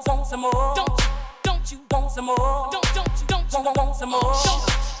some more? Don't you want some more? Don't you want some more? Don't you want some more?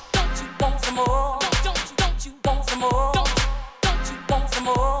 Don't you want some more? Don't you want some more? Don't you want some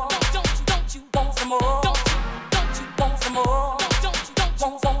more? Don't you want some more? Don't you want some more? Don't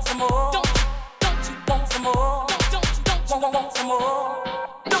you want some more? Don't you want some more?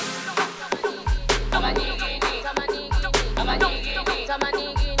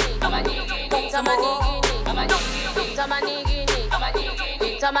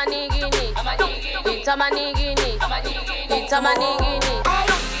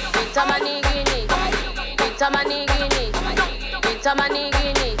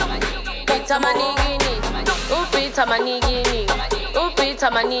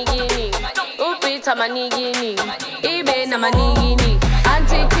 Upita manigini, ibe na manigini,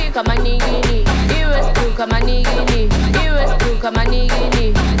 anti kama manigini, iwestu kama manigini, iwestu kama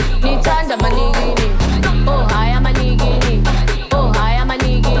manigini, nitanda manigini, oh haya manigini, oh haya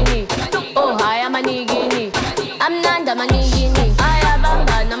manigini, oh haya manigini, amnanda manigini, aya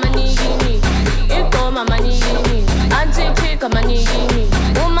bamba na manigini, ikoma manigini, anti kama manigini,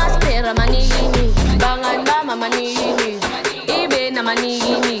 umaspera manigini, bangan bama manigini, ibe na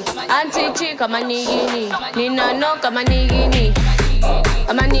manigini. Anti-chica manigini, ninano ka manigini,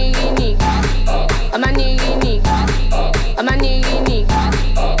 amanigini, amanigini, amanigini,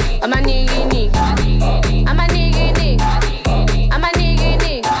 amanigini, amanigini,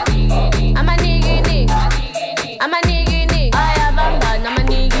 amanigini, amanigini, amanigini, ayabamba na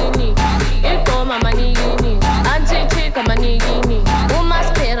manigini, ikoma manigini, anti-chica manigini,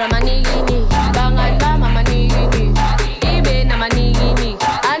 umaspera manigini, bangalama manigini, ibe na manigini.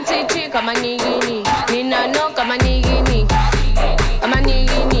 Kama nigini, ninano kama nigini,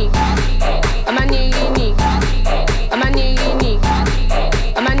 amanigini, amanigini, amanigini,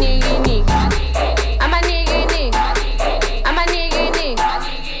 amanigini, amanigini,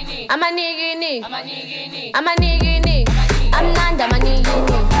 amanigini, amanigini, amanigini, amnanda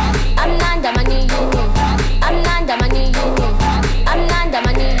manigini, amnanda manigini, amnanda manigini, amnanda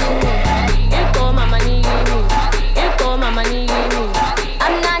manigini, ikoma manigini, ikoma manigini.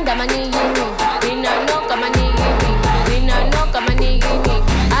 Amnanda manigini, ninanoka manigini, ninanoka manigini,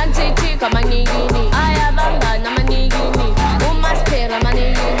 anti-chica manigini, aya bamba na manigini, umaspera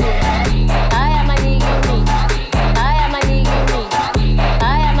manigini, aya manigini, aya manigini,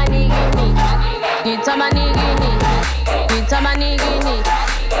 aya manigini, nita manigini, nita manigini,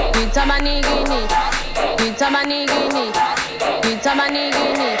 nita manigini, nita manigini, nita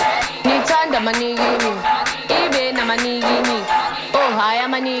manigini, nitanda manigini, ibe na manigini. Oh, haya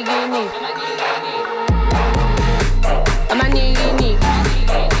manigini, amanigini,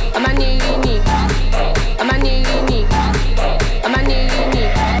 amanigini, amanigini, amanigini,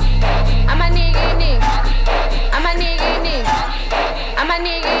 amanigini, amanigini,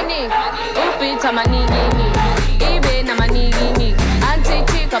 amanigini, upita manigini, ibe na manigini,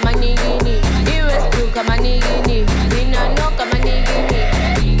 anti-chica manigini, iwestu ka manigini, ninanoka manigini,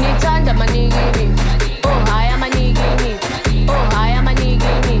 nitanda manigini. Oh, haya manigini. Oh haya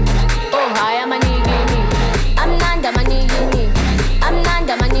manigini, oh haya manigini, amnanda manigini,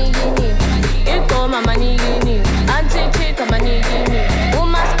 amnanda manigini, ikoma manigini, anti-chica manigini,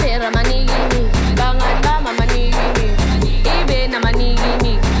 umaspera manigini, bangandama manigini, ibe na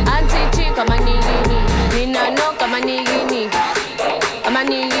manigini, anti-chica manigini, ninanoka manigini,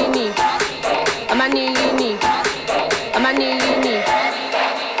 amanigini, amanigini, amanigini,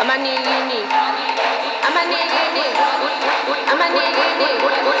 amanigini, amanigini.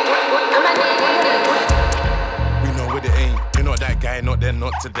 We know what it ain't. You're not that guy, not then,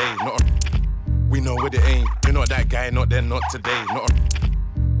 not today. We know what it ain't. You're not that guy, not then, not today.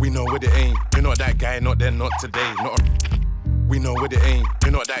 We know what it ain't. You're not that guy, not then, not today. We know what it ain't.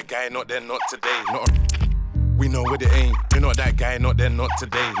 You're not that guy, not then, not today. We know what it ain't. You're not that guy, not then, not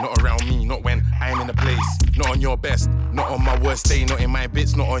today. Not around me, not when I'm in a place. Not on your best, not on my worst day. Not in my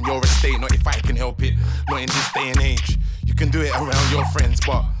bits, not on your estate. Not if I can help it, not in this day and age. You can do it around your friends,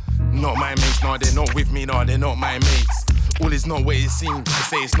 but not my mates. No, they're not with me, no, they're not my mates. All is not what it seems. To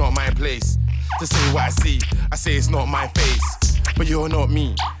say it's not my place. To say what I say it's not my face. But you're not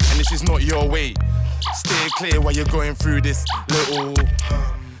me, and this is not your way. Stay clear while you're going through this little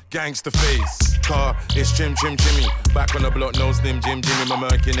gangster phase. Car, it's Jimmy. Back on the block, no Slim Jim, Jimmy, my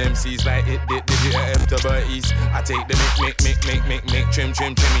murking MCs like it, did it at F to Berties. I take the mic, trim,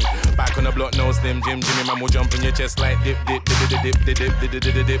 trimmy. Back on the block, no Slim Jim, Jimmy, man will jump in your chest like dip.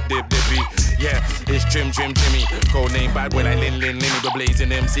 Yeah, it's trim, Jimmy. Code name bad boy like Lin, Linny, but blazing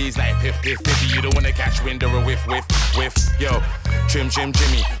MCs like Piff. You don't wanna catch wind or a whiff. Yo, trim,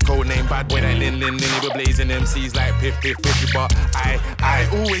 Jimmy. Code name bad boy like Lin, Linny, but blazing MCs like Piff. But I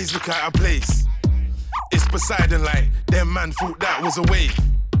always look at a place. It's Poseidon like them man thought that was a wave.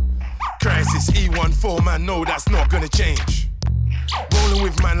 Crisis E14, man, no, that's not gonna change. Rolling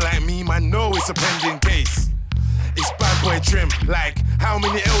with man like me, man, no, it's a pending case. It's bad boy trim, like how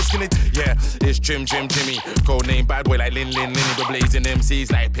many else can it? Yeah, it's trim, Jimmy. Code name bad boy like Lin, but blazing MCs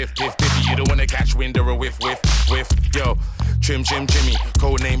like Piff. You don't wanna catch wind or a whiff. Yo, trim, Jimmy.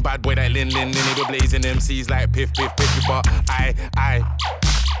 Code name bad boy like Lin, but blazing MCs like Piff. But I.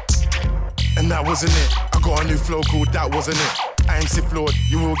 And that wasn't it. I got a new flow called That Wasn't It. I MC flawed,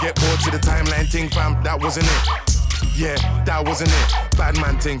 you will get bored to the timeline ting fam. That wasn't it. Yeah, that wasn't it. Bad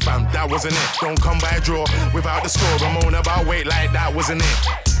man ting fam, that wasn't it. Don't come by a draw without the score. I'm on about weight like that wasn't it.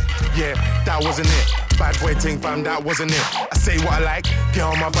 Yeah, that wasn't it. Bad boy ting fam, that wasn't it. I say what I like, get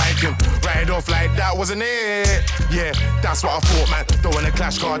on my bike and ride off like that wasn't it. Yeah, that's what I thought, man. Don't want a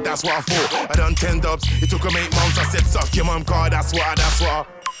clash card, that's what I thought. I done 10 dubs, it took 'em 8 months. I said suck your mum card, that's what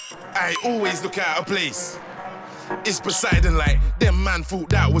I always look at a place. It's Poseidon like them man thought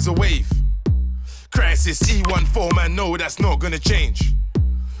that was a wave. Crisis E14, man, no, that's not gonna change.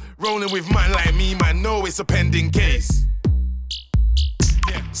 Rolling with man like me, man, no, it's a pending case.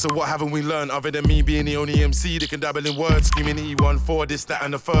 So what haven't we learned other than me being the only MC that can dabble in words, screaming E14, this, that,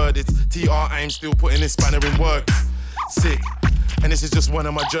 and the third. It's TR, I'm still putting this spanner in work. Sick. And this is just one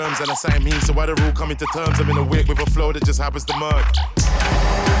of my germs, and I sign me, so why the rule coming to terms? I'm in a wig with a flow that just happens to murk.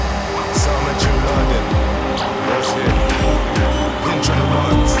 Summer June London. Oh shit. Been trying to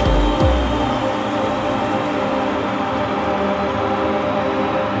want.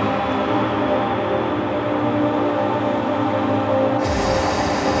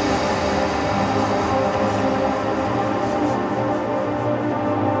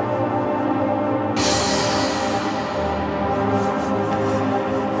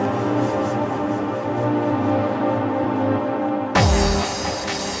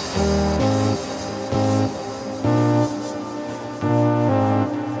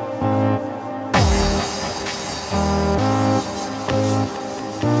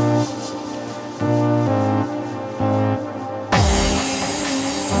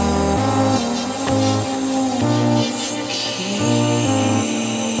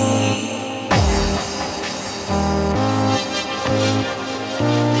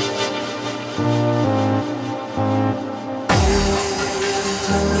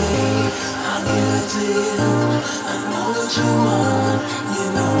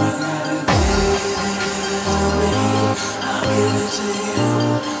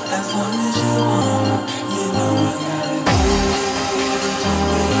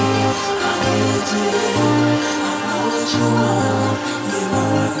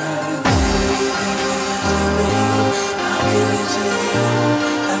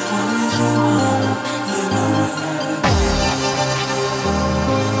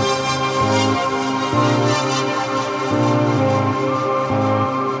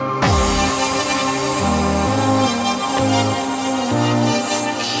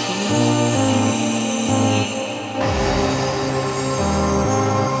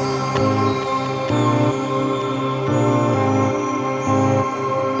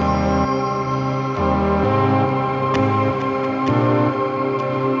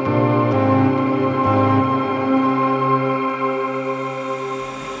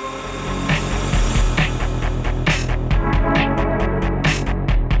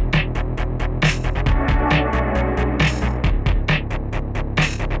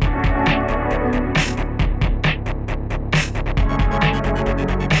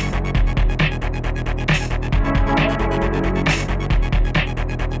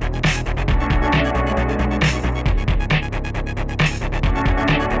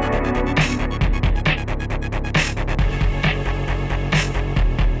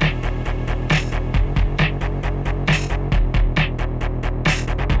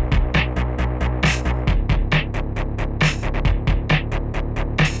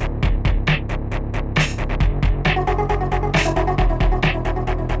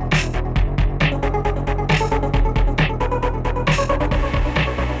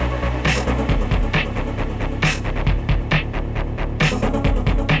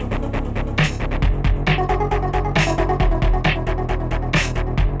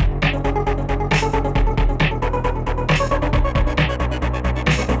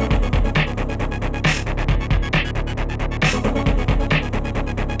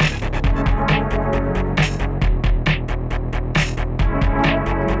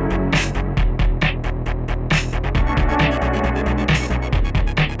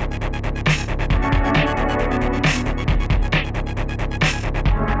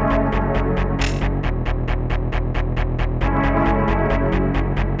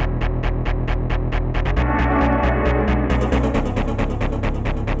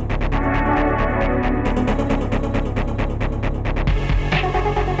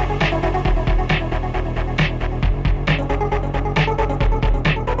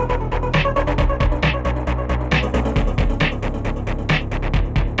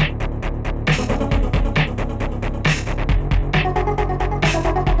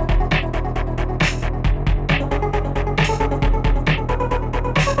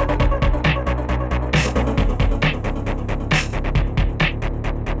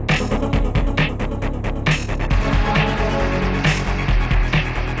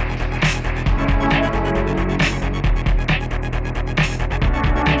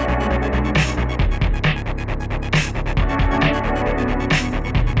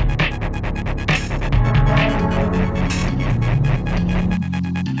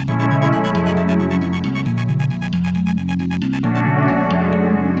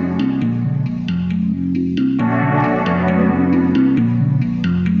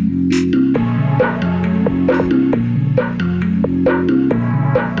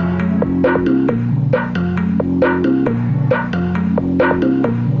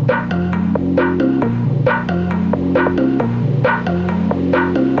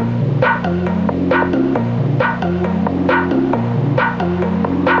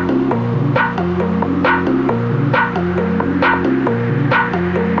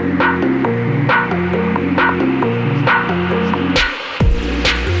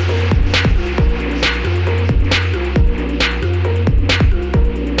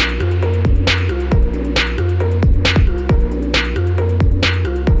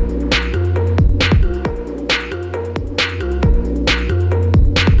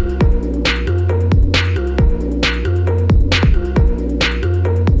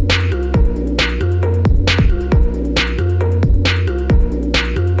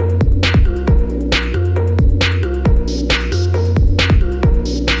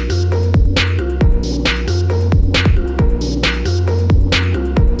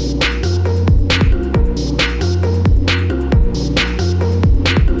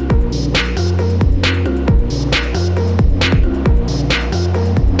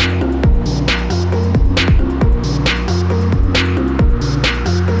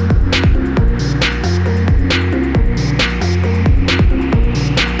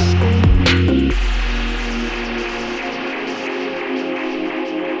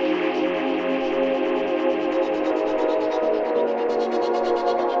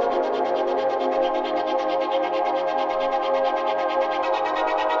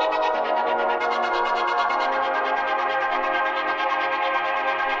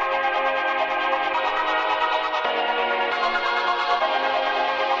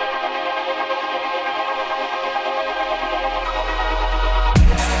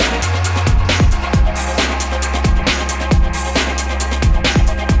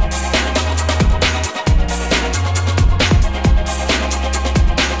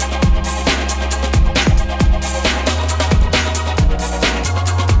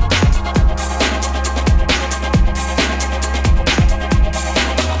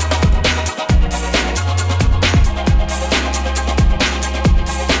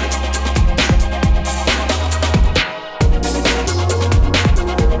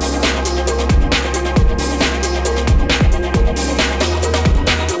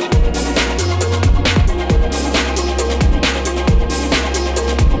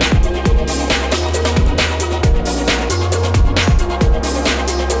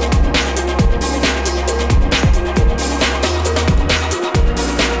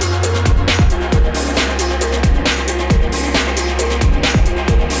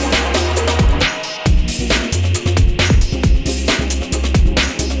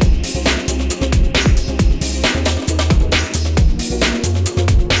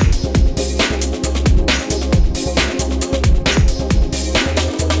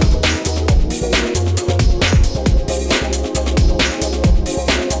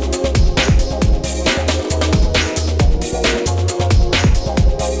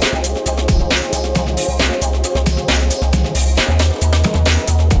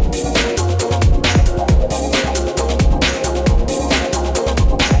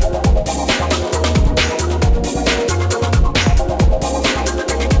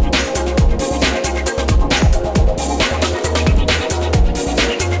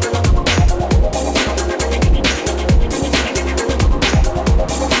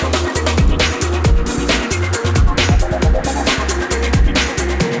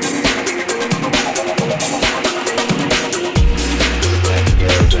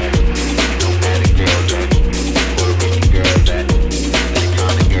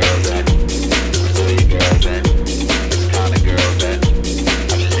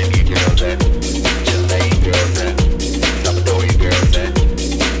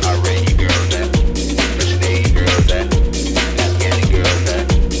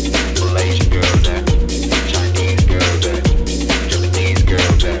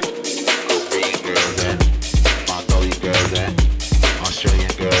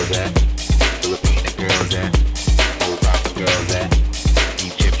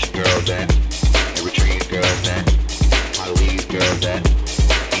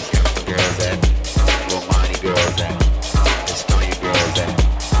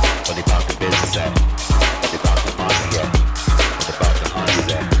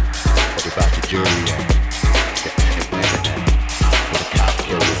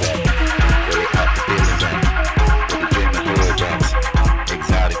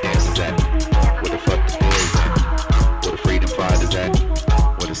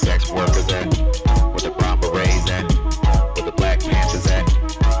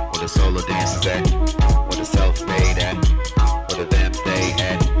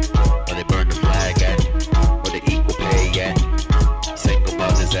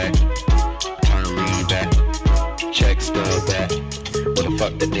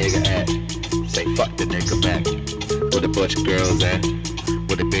 the nigga at? Say fuck the nigga back. Where the butch girls at?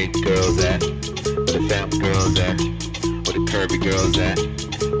 Where the big girls at? Where the fat girls at? Where the curvy girls at?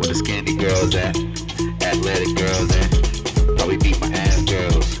 Where the skinny girls at? Athletic girls at? Probably beat my ass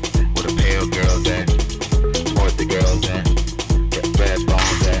girls. Where the pale girls at? Sport the girls at? Where the red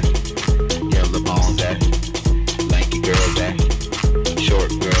bones at? Yellow bones at? Lanky girls at? Short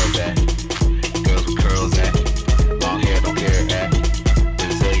girls at? Girls with curls at? Long hair don't care at?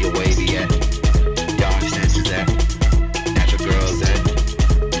 Brazilian wavy at? Y'all extensions at? Natural girls at?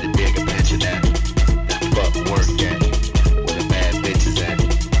 Where the bigger pension at? That fuck work at? Where the bad bitches at?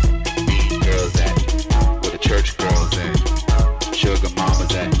 Mean girls at? Where the church girls at? Sugar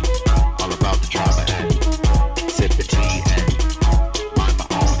mamas at? All about the drama at? Sipping tea at? Mind my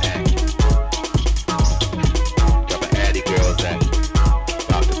own act. Got my addy girls at?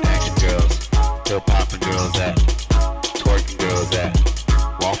 About the action girls. Hip hopping girls at? Twerking girls at?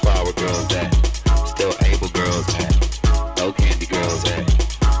 Wallflower girls at? Still able girls at? No candy girls at?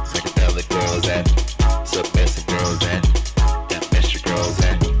 Psychedelic girls at? Submissive girls at? Them mystery girls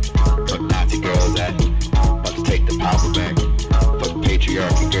at? Fuck Nazi girls at? About to take the power back. Fuck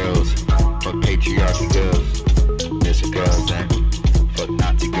patriarchy girls. Fuck patriarchy girls. Missing girls at? Fuck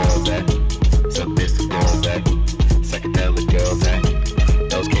Nazi girls at? Submissive girls at? Psychedelic girls at?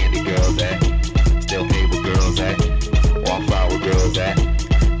 Those candy girls at? Still able girls at? Wallflower girls at?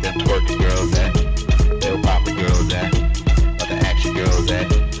 Them twerking girls at? Pill popping girls at? Other action girls at?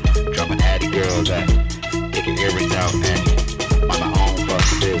 Drumming addy girls at? Picking earrings out at? Mind my own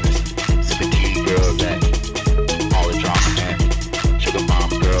fucking business. Sipping tea girls at? All the drama at? Sugar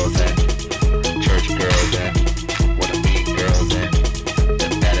mama girls at? Church girls at? Where the mean girls at?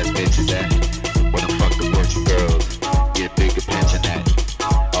 Them badass bitches at? Where the fuck the working girls? Get bigger pension at?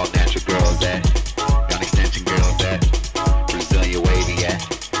 All natural girls at? Young extension girls at? Brazilian wavy at?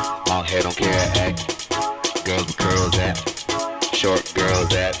 Long hair don't care at? Girls with curls at? Short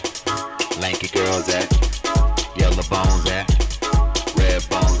girls at? Lanky girls at? Yellow bones at? Red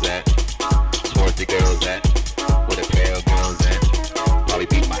bones at? Sporty girls at? Where the pale girls at? Probably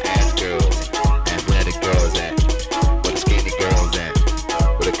beat my ass girls. Athletic girls at? Where the skinny girls at?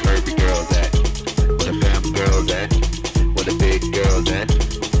 Where the curvy girls at? Where the femme girls at? Where the big girls at?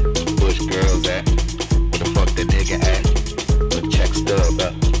 Bush girls at? Where the fuck the nigga at? Where the check stub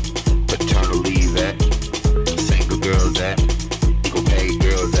at? Paternal leave at? Single girls at? Equal pay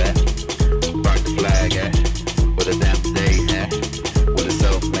girls at? Burn the flag at? Where the damn day at? Where the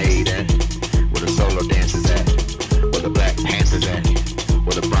self-made at? Where the solo dancers at? Where the Black Panthers at?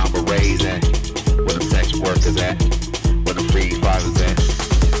 Where the brown berets at? Where the sex workers at? Where the free fathers at?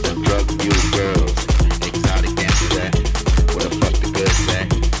 Them drug abuse girls, exotic dancers at? Where the fuck the goods at?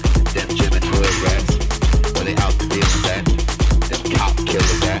 Them gym and hood rats, where they out the dealers at? Them cop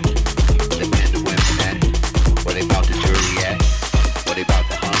killers at? Independent women at? Where they bout the jury at? Where they bout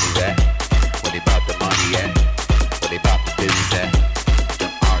the honeys at? Where they bout the money at? Where they bout the business at?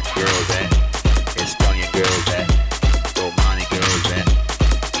 Them art girls at? Estonian girls at? Romani girls at?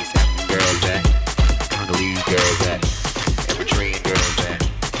 East African girls at? Congolese girls at? Eritrean girls at?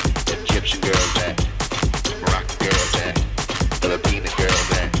 Egyptian girls at? Moroccan girls at? Filipino girls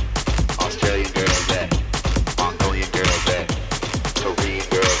at? Australian girls at? Mongolian girls at? Korean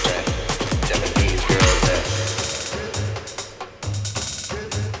girls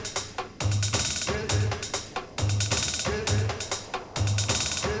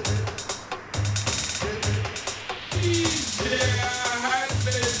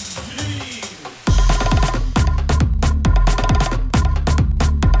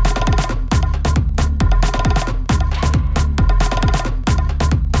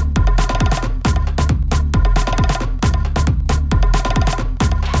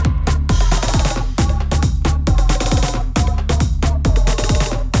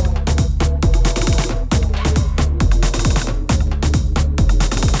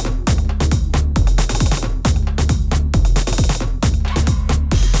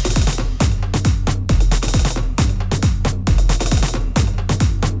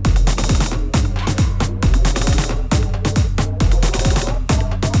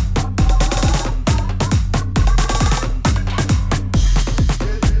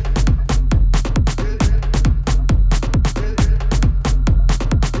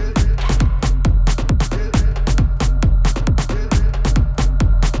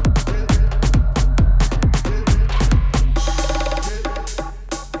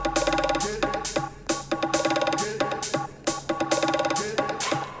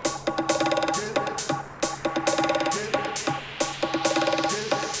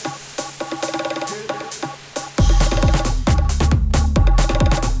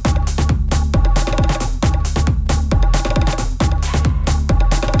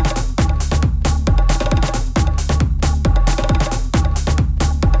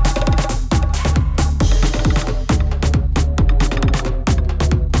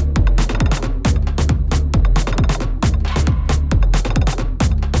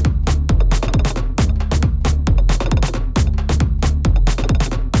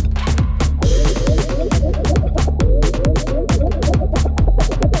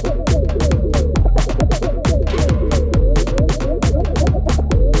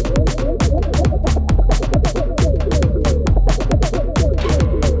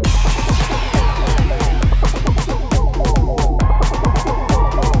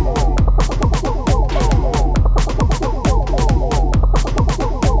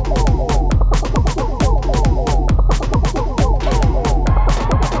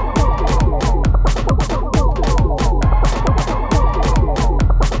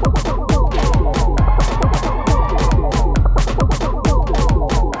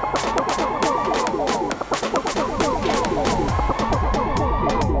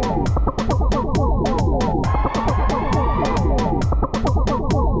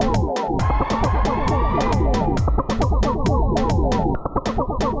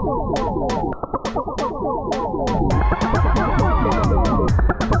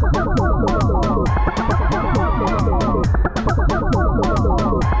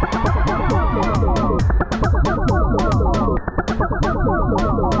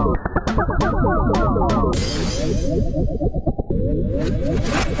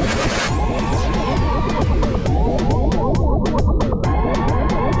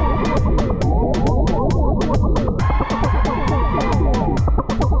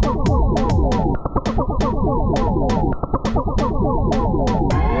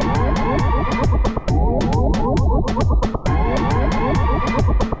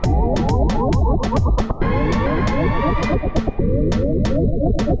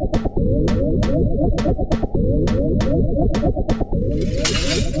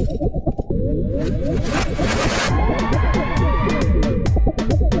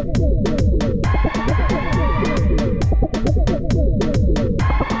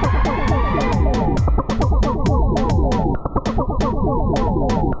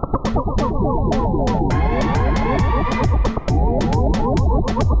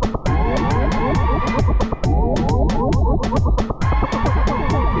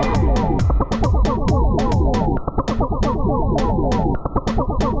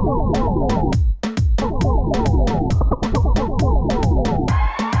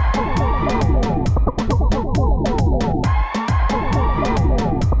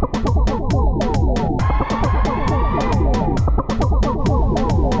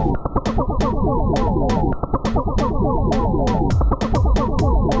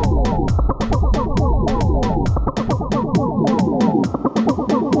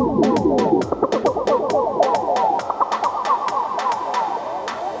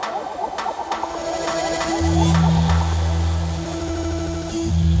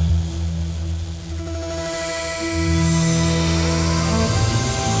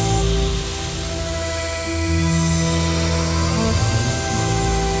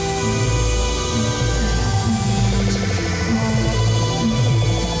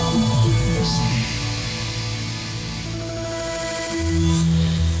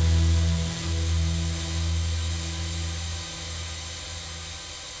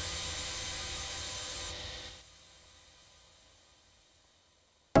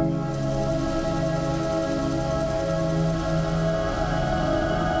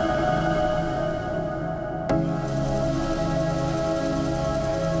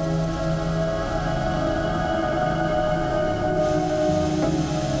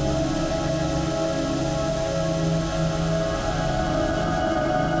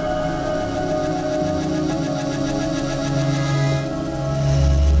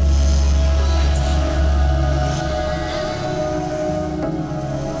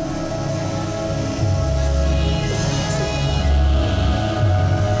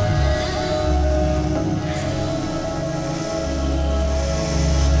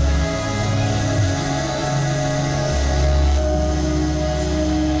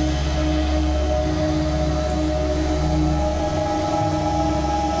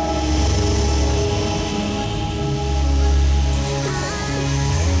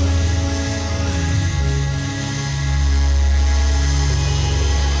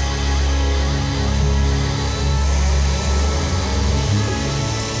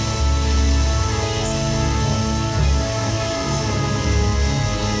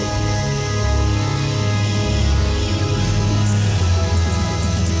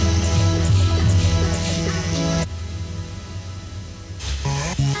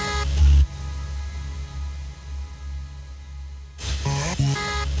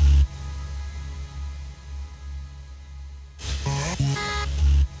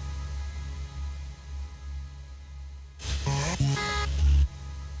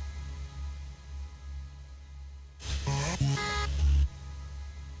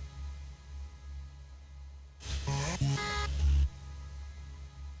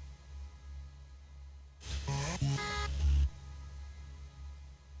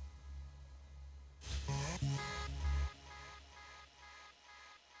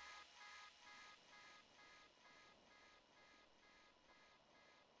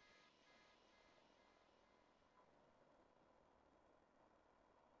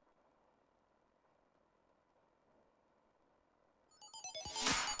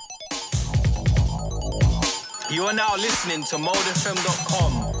You are now listening to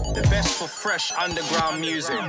modefm.com, the best for fresh underground music.